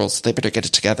Vanderpump Rules, so they better get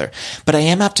it together. But I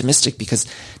am optimistic because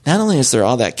not only is there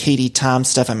all that Katie, Tom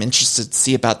stuff, I'm interested to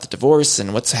see about the divorce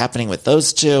and what's happening with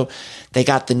those two. They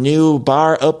got the new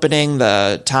bar opening.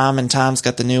 The Tom and Tom's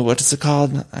got the new, what is it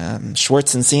called?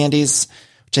 Schwartz and Sandy's,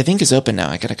 which I think is open now.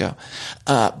 I gotta go.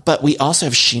 But we also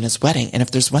have Sheena's wedding. And if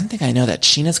there's one thing I know, that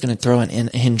Sheena's gonna throw an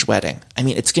Hinge wedding. I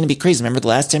mean, it's gonna be crazy. Remember the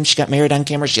last time she got married on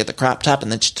camera? She had the crop top and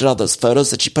then she did all those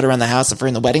photos that she put around the house of her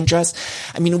in the wedding dress.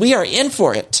 I mean, we are in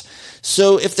for it.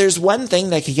 So if there's one thing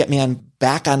that could get me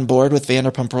back on board with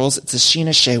Vanderpump Rules, it's a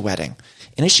Sheena Shea wedding.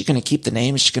 And is she going to keep the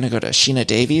name? Is she going to go to Sheena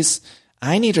Davies?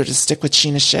 I need her to stick with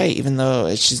Sheena Shea, even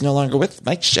though she's no longer with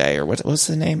Mike Shea, or what was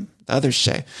the name? The other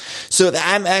Shea. So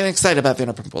I'm excited about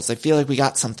Vanderpump Rules. I feel like we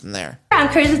got something there. I'm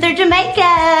cruising through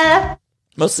Jamaica.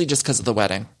 Mostly just because of the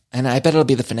wedding. And I bet it'll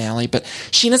be the finale, but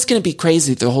Sheena's going to be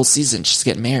crazy the whole season. She's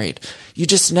getting married. You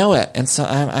just know it. And so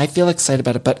I feel excited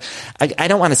about it, but I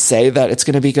don't want to say that it's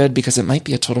going to be good because it might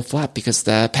be a total flop, because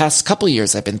the past couple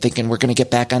years I've been thinking we're going to get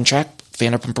back on track,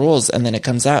 Vanderpump Rules, and then it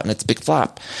comes out and it's a big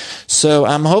flop. So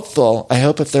I'm hopeful. I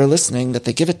hope if they're listening that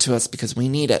they give it to us because we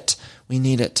need it. We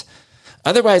need it.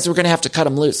 Otherwise, we're going to have to cut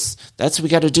them loose. That's what we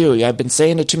got to do. I've been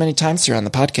saying it too many times here on the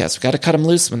podcast. We got to cut them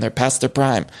loose when they're past their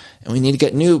prime. And we need to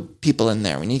get new people in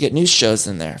there. We need to get new shows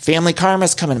in there. Family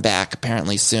Karma's coming back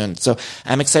apparently soon. So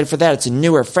I'm excited for that. It's a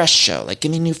newer, fresh show. Like,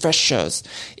 give me new, fresh shows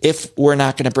if we're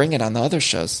not going to bring it on the other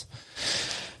shows.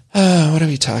 What are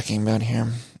we talking about here?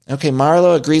 Okay,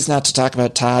 Marlo agrees not to talk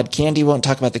about Todd. Candy won't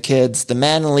talk about the kids. The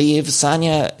men leave.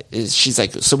 She's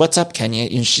like, so what's up,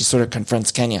 Kenya? She sort of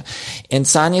confronts Kenya. And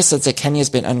Sonia says that Kenya's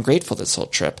been ungrateful this whole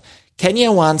trip.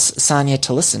 Kenya wants Sonia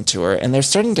to listen to her, and they're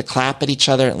starting to clap at each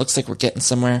other. It looks like we're getting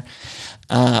somewhere.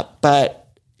 But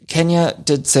Kenya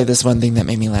did say this one thing that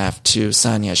made me laugh to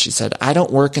Sonia. She said, I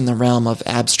don't work in the realm of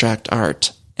abstract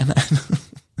art. And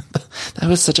that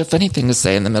was such a funny thing to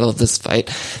say in the middle of this fight,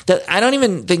 that I don't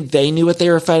even think they knew what they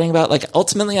were fighting about. Like,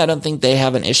 ultimately, I don't think they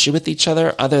have an issue with each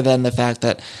other other than the fact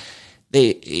that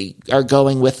they are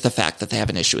going with the fact that they have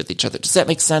an issue with each other. Does that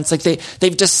make sense? Like,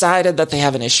 they've decided that they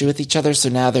have an issue with each other, so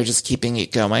now they're just keeping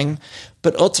it going.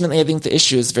 But ultimately, I think the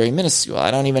issue is very minuscule.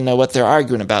 I don't even know what they're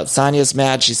arguing about. Sonia's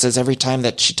mad. She says every time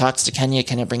that she talks to Kenya,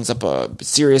 Kenya brings up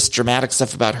serious, dramatic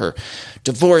stuff about her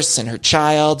divorce and her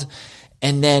child.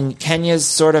 And then Kenya's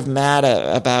sort of mad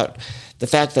about the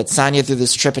fact that Sonia threw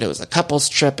this trip and it was a couple's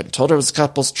trip and told her it was a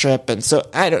couple's trip. And so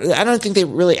I don't think they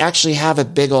really actually have a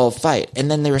big old fight. And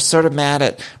then they were sort of mad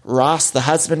at Ross, the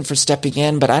husband, for stepping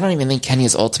in. But I don't even think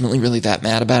Kenya's ultimately really that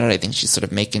mad about it. I think she's sort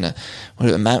of making a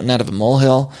mountain out of a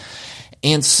molehill.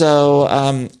 And so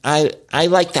I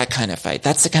like that kind of fight.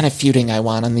 That's the kind of feuding I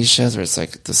want on these shows, where it's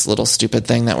like this little stupid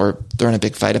thing that we're throwing a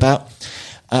big fight about.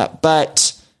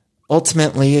 But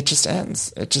ultimately, it just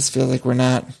ends. It just feels like we're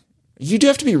not. You do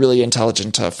have to be really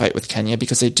intelligent to fight with Kenya,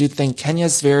 because I do think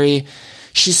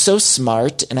she's so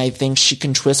smart, and I think she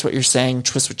can twist what you're saying,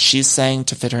 twist what she's saying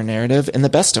to fit her narrative in the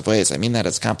best of ways. I mean that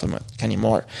as a compliment, Kenya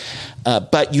Moore.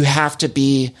 But you have to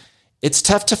be. It's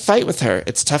tough to fight with her.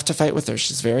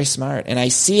 She's very smart. And I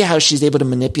see how she's able to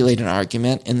manipulate an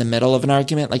argument in the middle of an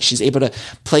argument. Like, she's able to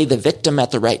play the victim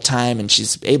at the right time, and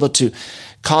she's able to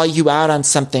call you out on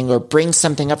something or bring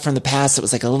something up from the past that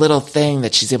was like a little thing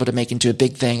that she's able to make into a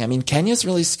big thing. I mean, Kenya's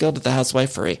really skilled at the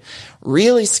housewifery.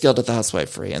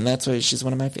 And that's why she's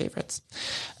one of my favorites.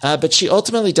 But she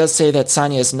ultimately does say that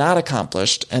Sonia is not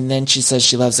accomplished. And then she says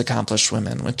she loves accomplished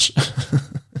women, which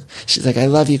she's like, I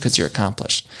love you because you're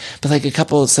accomplished. But like a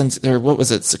couple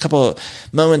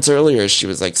moments earlier, she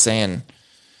was like saying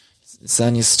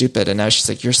Sonia's stupid. And now she's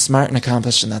like, you're smart and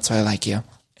accomplished, and that's why I like you.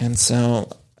 And so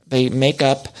they make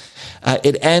up.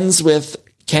 It ends with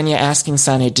Kenya asking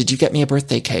Sonia, did you get me a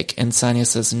birthday cake? And Sonia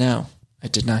says, no, I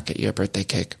did not get you a birthday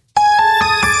cake.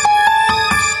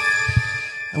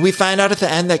 We find out at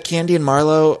the end that Candy and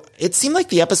Marlo, it seemed like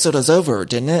the episode was over,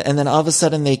 didn't it? And then all of a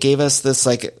sudden they gave us this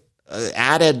like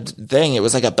added thing. It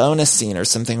was like a bonus scene or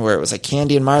something where it was like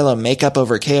Candy and Marlo make up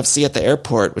over KFC at the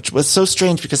airport, which was so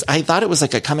strange because I thought it was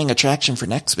like a coming attraction for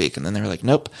next week. And then they were like,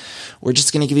 nope, we're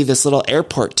just going to give you this little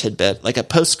airport tidbit, like a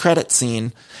post-credit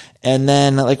scene. And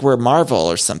then like we're Marvel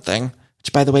or something,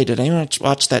 which, by the way, did anyone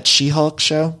watch that She-Hulk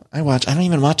show? I don't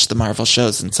even watch the Marvel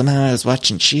shows. And somehow I was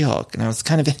watching She-Hulk and I was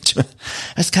kind of into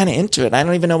it. I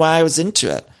don't even know why I was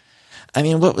into it. I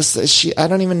mean, what was she? I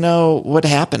don't even know what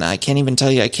happened. I can't even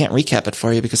tell you. I can't recap it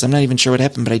for you because I'm not even sure what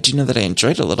happened, but I do know that I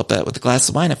enjoyed it a little bit with a glass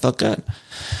of wine. It felt good.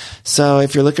 So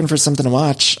if you're looking for something to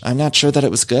watch, I'm not sure that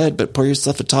it was good, but pour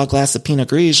yourself a tall glass of Pinot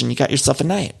Grigio and you got yourself a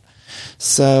night.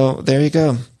 So there you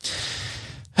go.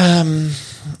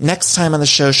 Next time on the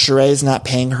show, Sheree's not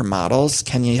paying her models.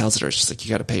 Kenya yells at her. She's like, you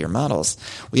got to pay your models.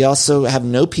 We also have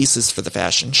no pieces for the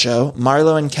fashion show.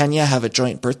 Marlo and Kenya have a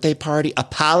joint birthday party.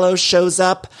 Apollo shows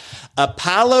up.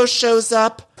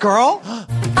 Girl,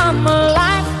 I'm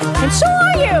alive, and so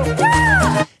are you.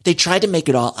 Yeah! They tried to make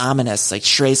it all ominous, like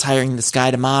Sheree's hiring this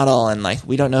guy to model, and like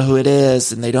we don't know who it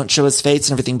is, and they don't show his face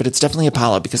and everything, but it's definitely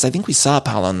Apollo, because I think we saw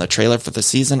Apollo in the trailer for the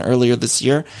season earlier this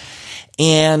year.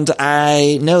 And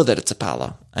I know that it's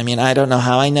Apollo. I mean, I don't know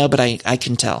how I know, but I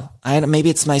can tell. Maybe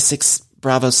it's my 6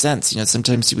 Bravo sense. You know,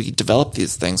 sometimes we develop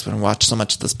these things when we watch so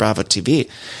much of this Bravo TV.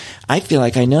 I feel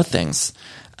like I know things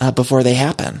before they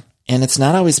happen. And it's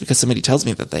not always because somebody tells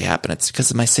me that they happen. It's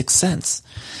because of my 6th sense.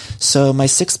 So my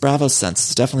 6th Bravo sense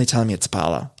is definitely telling me it's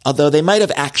Apollo. Although they might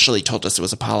have actually told us it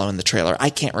was Apollo in the trailer. I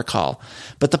can't recall.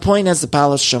 But the point is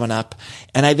Apollo's showing up.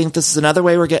 And I think this is another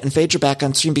way we're getting Phaedra back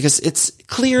on stream, because it's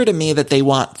clear to me that they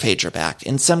want Phaedra back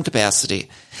in some capacity.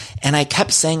 And I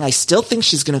kept saying I still think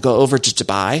she's going to go over to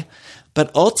Dubai. But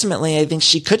ultimately, I think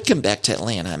she could come back to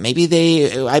Atlanta.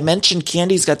 Maybe I mentioned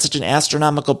Candy's got such an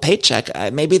astronomical paycheck.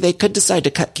 Maybe they could decide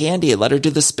to cut Candy and let her do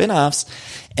the spinoffs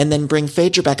and then bring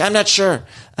Phaedra back. I'm not sure.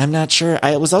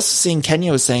 I was also seeing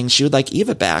Kenya was saying she would like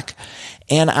Eva back.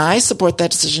 And I support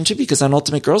that decision too, because on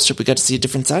Ultimate Girls Trip, we got to see a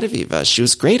different side of Eva. She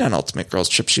was great on Ultimate Girls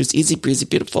Trip. She was easy breezy,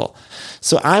 beautiful.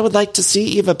 So I would like to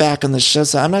see Eva back on the show.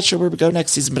 So I'm not sure where we go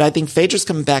next season, but I think Phaedra's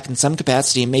coming back in some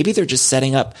capacity. And maybe they're just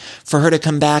setting up for her to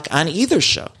come back on either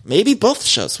show. Maybe both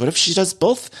shows. What if she does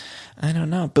both? I don't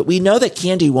know. But we know that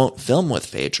Candy won't film with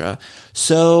Phaedra.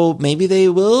 So maybe they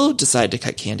will decide to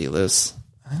cut Candy loose.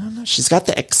 I don't know. She's got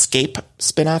the Escape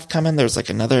spinoff coming. There's like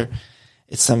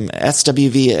it's some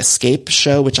SWV Escape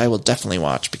show, which I will definitely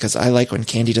watch because I like when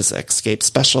Candy does Escape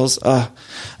specials. I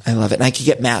love it. And I could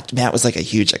get Matt. Matt was like a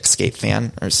huge Escape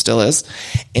fan, or still is.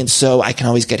 And so I can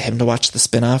always get him to watch the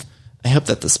spinoff. I hope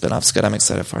that the spinoff's good. I'm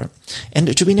excited for it.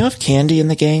 And do we know if Candy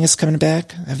and the gang is coming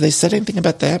back? Have they said anything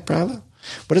about that, Bravo?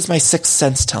 What does my 6th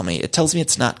sense tell me? It tells me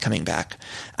it's not coming back.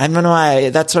 I don't know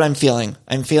why. That's what I'm feeling.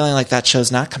 I'm feeling like that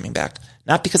show's not coming back.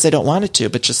 Not because I don't want it to,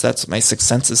 but just that's what my 6th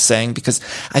sense is saying, because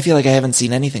I feel like I haven't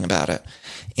seen anything about it.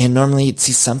 And normally you'd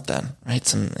see something, right?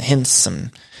 Some hints,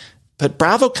 but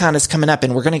BravoCon is coming up,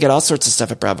 and we're going to get all sorts of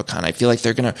stuff at BravoCon. I feel like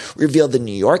they're going to reveal the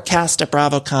New York cast at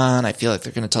BravoCon. I feel like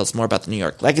they're going to tell us more about the New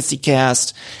York Legacy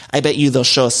cast. I bet you they'll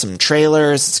show us some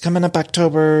trailers. It's coming up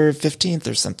October 15th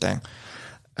or something,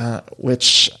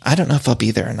 which I don't know if I'll be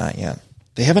there or not yet.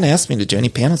 They haven't asked me to do any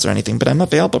panels or anything, but I'm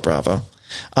available, Bravo.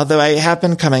 Although I have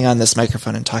been coming on this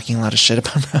microphone and talking a lot of shit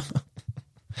about Bravo.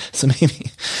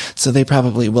 So they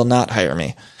probably will not hire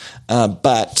me.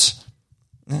 But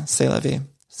c'est la vie.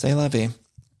 C'est la vie.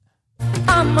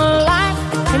 I'm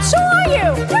alive, and so are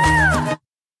you. Yeah!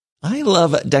 I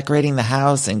love decorating the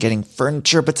house and getting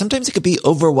furniture, but sometimes it could be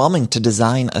overwhelming to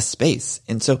design a space.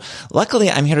 And so luckily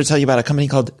I'm here to tell you about a company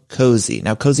called Cozy.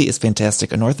 Now Cozy is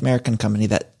fantastic, a North American company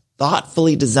that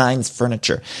thoughtfully designs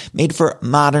furniture made for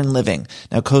modern living.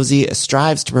 Now, Cozy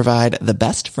strives to provide the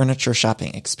best furniture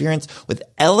shopping experience with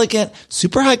elegant,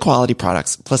 super high quality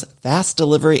products, plus fast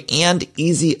delivery and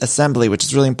easy assembly, which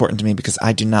is really important to me because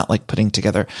I do not like putting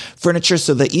together furniture.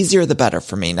 So the easier, the better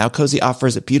for me. Now, Cozy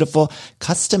offers beautiful,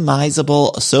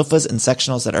 customizable sofas and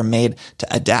sectionals that are made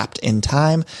to adapt in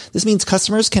time. This means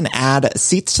customers can add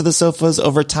seats to the sofas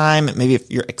over time. Maybe if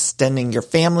you're extending your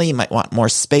family, you might want more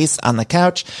space on the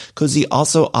couch. Cozy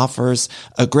also offers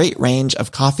a great range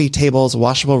of coffee tables,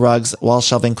 washable rugs, wall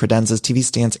shelving, credenzas, TV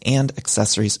stands, and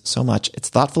accessories. So much. It's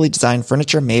thoughtfully designed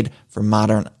furniture made for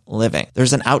modern living.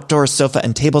 There's an outdoor sofa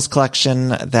and tables collection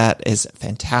that is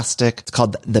fantastic. It's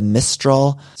called the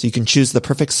Mistral. So you can choose the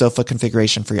perfect sofa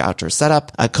configuration for your outdoor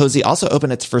setup. Cozy also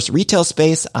opened its first retail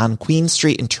space on Queen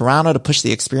Street in Toronto to push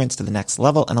the experience to the next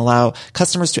level and allow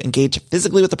customers to engage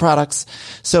physically with the products.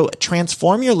 So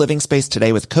transform your living space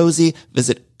today with Cozy.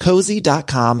 Visit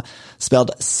cozy.com,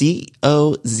 spelled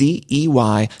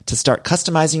COZEY, to start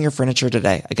customizing your furniture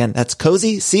today. Again, that's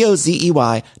Cozy,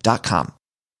 COZEY.com.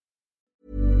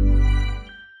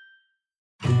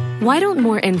 Why don't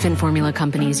more infant formula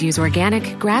companies use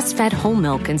organic, grass-fed whole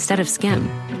milk instead of skim?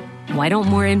 Why don't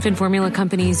more infant formula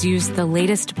companies use the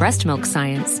latest breast milk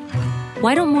science?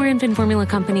 Why don't more infant formula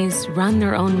companies run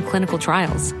their own clinical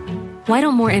trials? Why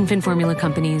don't more infant formula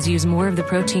companies use more of the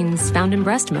proteins found in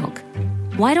breast milk?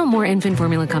 Why don't more infant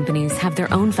formula companies have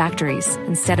their own factories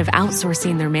instead of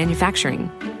outsourcing their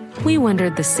manufacturing? We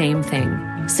wondered the same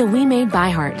thing. So we made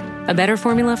ByHeart, a better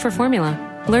formula for formula.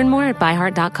 Learn more at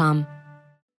byheart.com.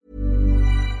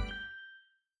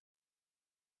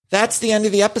 That's the end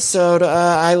of the episode.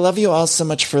 I love you all so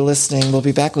much for listening. We'll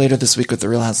be back later this week with the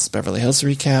Real Houses of Beverly Hills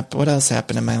recap. What else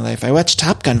happened in my life? I watched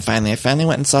Top Gun finally. I finally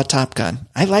went and saw Top Gun.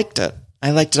 I liked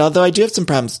it, although I do have some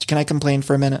problems. Can I complain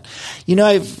for a minute? You know,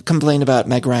 I've complained about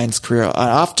Meg Ryan's career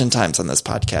oftentimes on this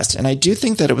podcast, and I do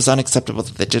think that it was unacceptable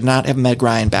that they did not have Meg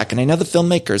Ryan back. And I know the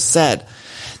filmmakers said,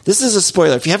 this is a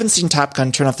spoiler. If you haven't seen Top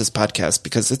Gun, turn off this podcast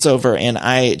because it's over, and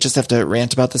I just have to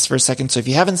rant about this for a second. So if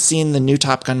you haven't seen the new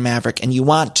Top Gun Maverick and you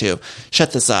want to,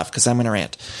 shut this off because I'm going to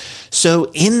rant. So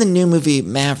in the new movie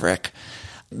Maverick,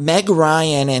 Meg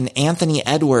Ryan and Anthony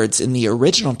Edwards in the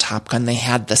original Top Gun, they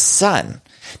had the son.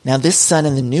 Now, this son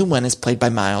in the new one is played by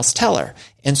Miles Teller.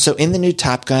 And so in the new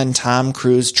Top Gun, Tom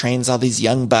Cruise trains all these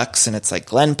young bucks, and it's like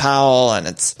Glenn Powell, and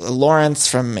it's Lawrence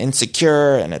from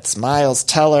Insecure, and it's Miles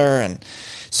Teller, and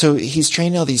so he's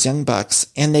training all these young bucks,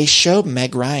 and they show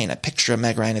Meg Ryan, a picture of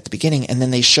Meg Ryan at the beginning, and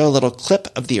then they show a little clip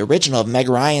of the original of Meg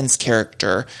Ryan's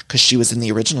character, because she was in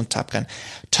the original Top Gun,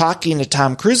 talking to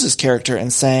Tom Cruise's character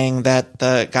and saying that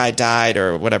the guy died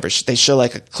or whatever. They show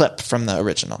like a clip from the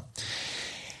original.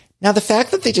 Now, the fact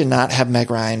that they did not have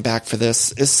Meg Ryan back for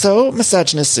this is so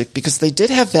misogynistic because they did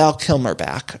have Val Kilmer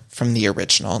back from the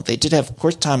original. They did have, of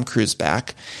course, Tom Cruise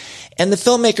back. And the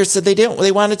filmmakers said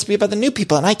they wanted it to be about the new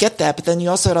people. And I get that, but then you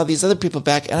also had all these other people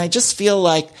back. And I just feel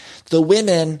like the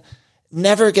women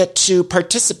never get to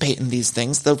participate in these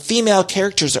things. The female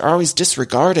characters are always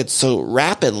disregarded so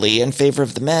rapidly in favor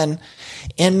of the men.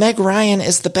 And Meg Ryan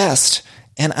is the best.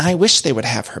 And I wish they would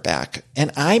have her back.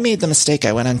 And I made the mistake.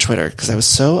 I went on Twitter because I was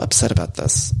so upset about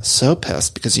this. So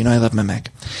pissed because, you know, I love my Meg.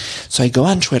 So I go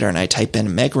on Twitter and I type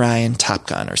in Meg Ryan Top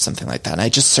Gun or something like that. And I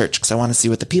just search because I want to see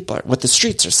what the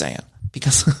streets are saying.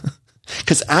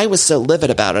 Because I was so livid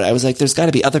about it. I was like, there's got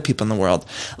to be other people in the world.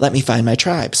 Let me find my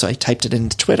tribe. So I typed it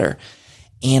into Twitter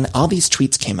and all these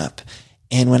tweets came up.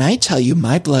 And when I tell you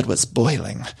my blood was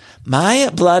boiling,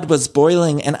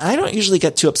 and I don't usually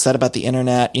get too upset about the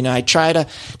internet. You know, I try to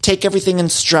take everything in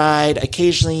stride.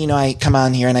 Occasionally, you know, I come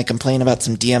on here and I complain about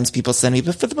some DMs people send me,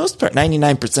 but for the most part,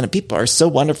 99% of people are so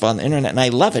wonderful on the internet, and I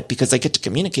love it because I get to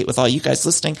communicate with all you guys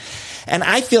listening. And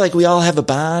I feel like we all have a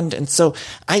bond. And so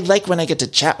I like when I get to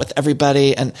chat with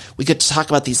everybody and we get to talk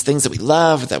about these things that we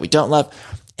love, that we don't love.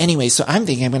 Anyway, so I'm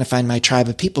thinking I'm going to find my tribe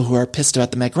of people who are pissed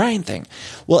about the Meg Ryan thing.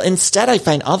 Well, instead I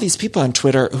find all these people on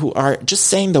Twitter who are just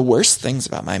saying the worst things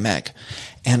about my Meg.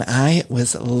 And I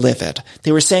was livid.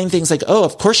 They were saying things like, oh,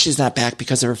 of course she's not back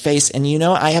because of her face. And you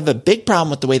know, I have a big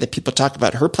problem with the way that people talk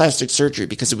about her plastic surgery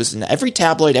because it was in every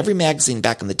tabloid, every magazine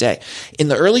back in the day. In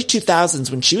the early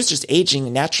 2000s, when she was just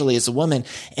aging naturally as a woman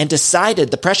and decided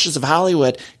the pressures of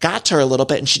Hollywood got to her a little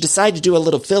bit and she decided to do a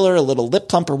little filler, a little lip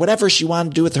plump or whatever she wanted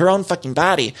to do with her own fucking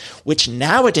body, which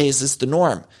nowadays is the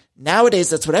norm.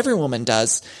 Nowadays, that's what every woman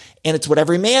does. And it's what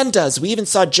every man does. We even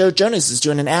saw Joe Jonas is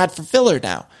doing an ad for filler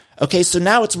now. Okay, so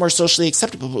now it's more socially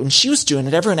acceptable. But when she was doing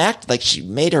it, everyone acted like she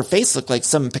made her face look like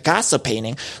some Picasso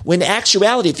painting. When in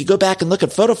actuality, if you go back and look at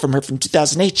a photo from her from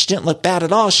 2008, she didn't look bad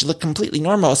at all. She looked completely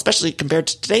normal, especially compared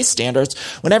to today's standards,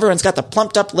 when everyone's got the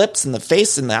plumped up lips and the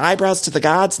face and the eyebrows to the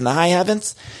gods and the high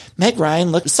heavens. Meg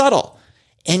Ryan looked subtle.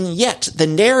 And yet, the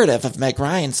narrative of Meg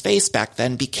Ryan's face back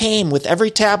then became, with every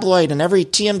tabloid and every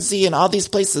TMZ and all these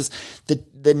places,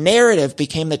 the narrative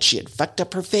became that she had fucked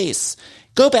up her face.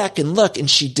 Go back and look, and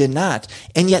she did not.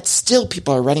 And yet still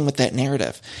people are running with that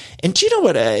narrative. And do you know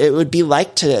what it would be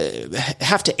like to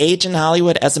have to age in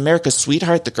Hollywood as America's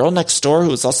sweetheart, the girl next door who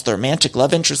was also the romantic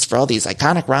love interest for all these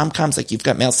iconic rom-coms like You've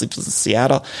Got Mail, Sleepless in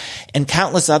Seattle, and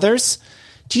countless others?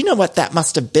 Do you know what that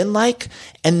must have been like?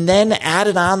 And then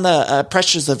added on the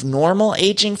pressures of normal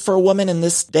aging for a woman in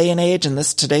this day and age, in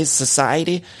this today's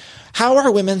society. How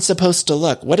are women supposed to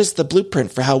look? What is the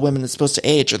blueprint for how women are supposed to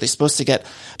age? Are they supposed to get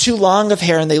too long of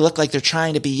hair and they look like they're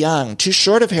trying to be young? Too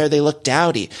short of hair, they look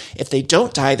dowdy. If they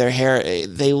don't dye their hair,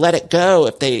 they let it go.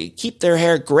 If they keep their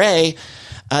hair gray,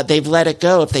 they've let it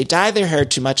go. If they dye their hair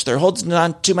too much, they're holding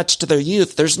on too much to their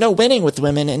youth. There's no winning with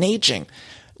women in aging.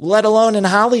 Let alone in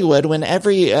Hollywood, when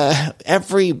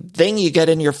everything you get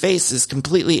in your face is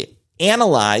completely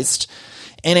analyzed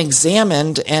and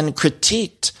examined and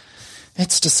critiqued.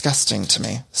 It's disgusting to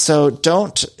me. So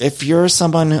if you're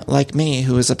someone like me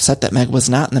who is upset that Meg was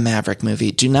not in the Maverick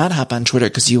movie, do not hop on Twitter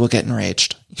because you will get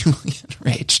enraged. You will get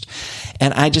enraged.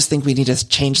 And I just think we need to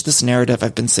change this narrative.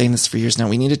 I've been saying this for years now.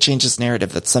 We need to change this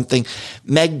narrative that something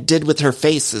Meg did with her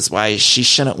face is why she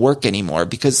shouldn't work anymore,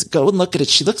 because go and look at it.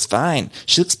 She looks fine.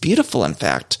 She looks beautiful, in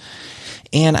fact.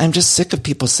 And I'm just sick of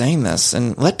people saying this,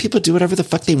 and let people do whatever the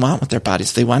fuck they want with their bodies.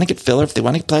 If they want to get filler, if they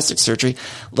want to get plastic surgery,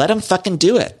 let them fucking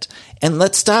do it. And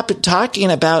let's stop talking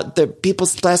about the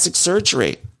people's plastic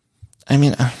surgery. I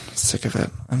mean, I'm sick of it.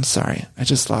 I'm sorry. I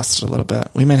just lost it a little bit.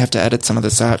 We might have to edit some of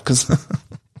this out because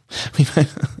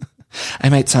I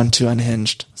might sound too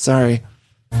unhinged. Sorry.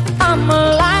 I'm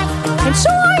alive, and so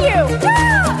are you.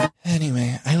 Yeah!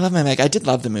 Anyway, I love my Meg. I did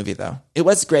love the movie, though. It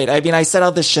was great. I mean, I said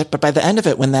all this shit, but by the end of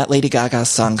it, when that Lady Gaga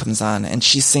song comes on and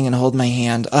she's singing Hold My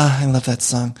Hand, I love that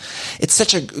song. It's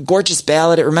such a gorgeous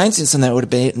ballad. It reminds me of something that would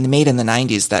have been made in the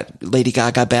 90s, that Lady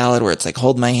Gaga ballad where it's like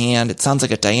Hold My Hand. It sounds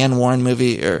like a Diane Warren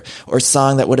movie or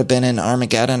song that would have been in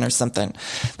Armageddon or something.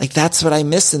 Like, that's what I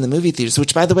miss in the movie theaters,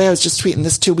 which, by the way, I was just tweeting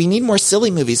this too. We need more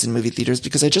silly movies in movie theaters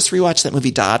because I just rewatched that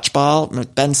movie Dodgeball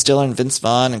with Ben Stiller and Vince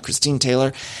Vaughn and Christine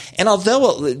Taylor. And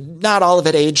although not all of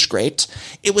it aged great,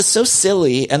 it was so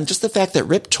silly. And just the fact that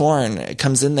Rip Torn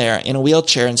comes in there in a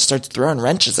wheelchair and starts throwing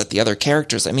wrenches at the other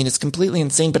characters. I mean, it's completely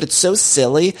insane, but it's so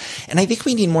silly. And I think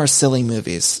we need more silly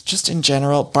movies just in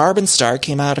general. Barb and Star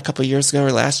came out a couple years ago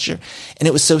or last year, and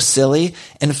it was so silly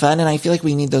and fun. And I feel like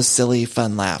we need those silly,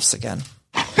 fun laughs again.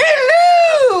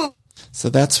 So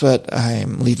that's what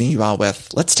I'm leaving you all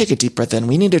with. Let's take a deep breath in.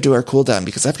 We need to do our cool down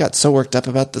because I've got so worked up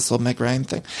about this whole Meg Ryan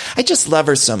thing. I just love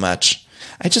her so much.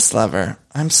 I just love her.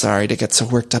 I'm sorry to get so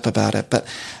worked up about it, but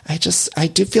I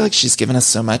do feel like she's given us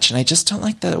so much, and I just don't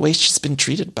like the way she's been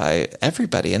treated by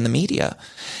everybody in the media.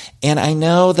 And I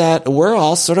know that we're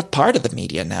all sort of part of the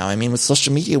media now. I mean, with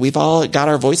social media, we've all got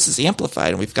our voices amplified,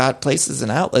 and we've got places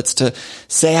and outlets to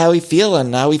say how we feel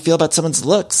and how we feel about someone's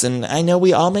looks. And I know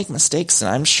we all make mistakes, and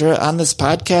I'm sure on this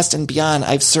podcast and beyond,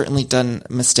 I've certainly done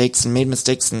mistakes and made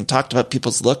mistakes and talked about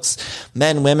people's looks,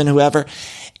 men, women, whoever.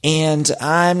 And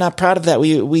I'm not proud of that.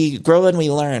 We grow and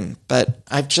we learn, but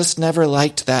I've just never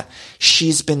liked that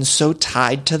she's been so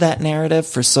tied to that narrative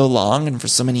for so long and for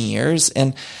so many years.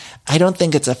 And I don't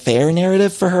think it's a fair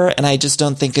narrative for her, and I just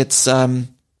don't think it's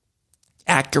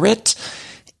accurate,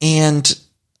 and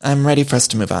I'm ready for us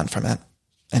to move on from it.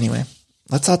 Anyway,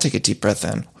 let's all take a deep breath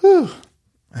in. Whew.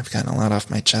 I've gotten a lot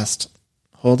off my chest.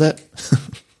 Hold it.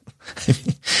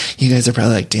 You guys are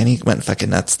probably like, Danny went fucking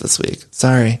nuts this week.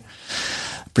 Sorry.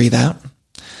 Breathe out.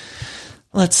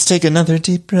 Let's take another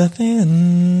deep breath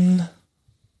in.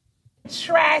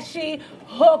 Trashy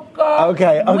hooker.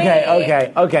 Okay.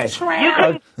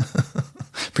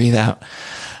 Breathe out.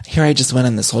 Here I just went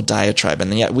on this whole diatribe,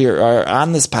 and yet we are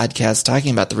on this podcast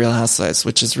talking about the Real Housewives,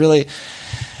 which is really,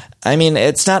 I mean,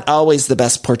 it's not always the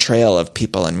best portrayal of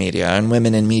people in media and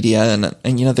women in media,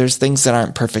 and you know, there's things that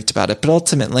aren't perfect about it, but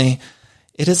ultimately,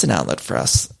 it is an outlet for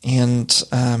us, and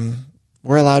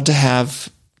we're allowed to have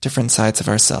different sides of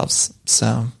ourselves.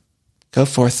 So go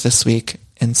forth this week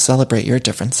and celebrate your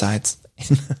different sides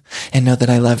and know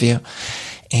that I love you,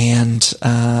 and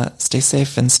stay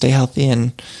safe and stay healthy,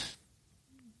 and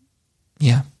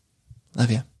yeah,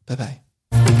 love you. Bye-bye.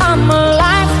 I'm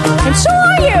alive.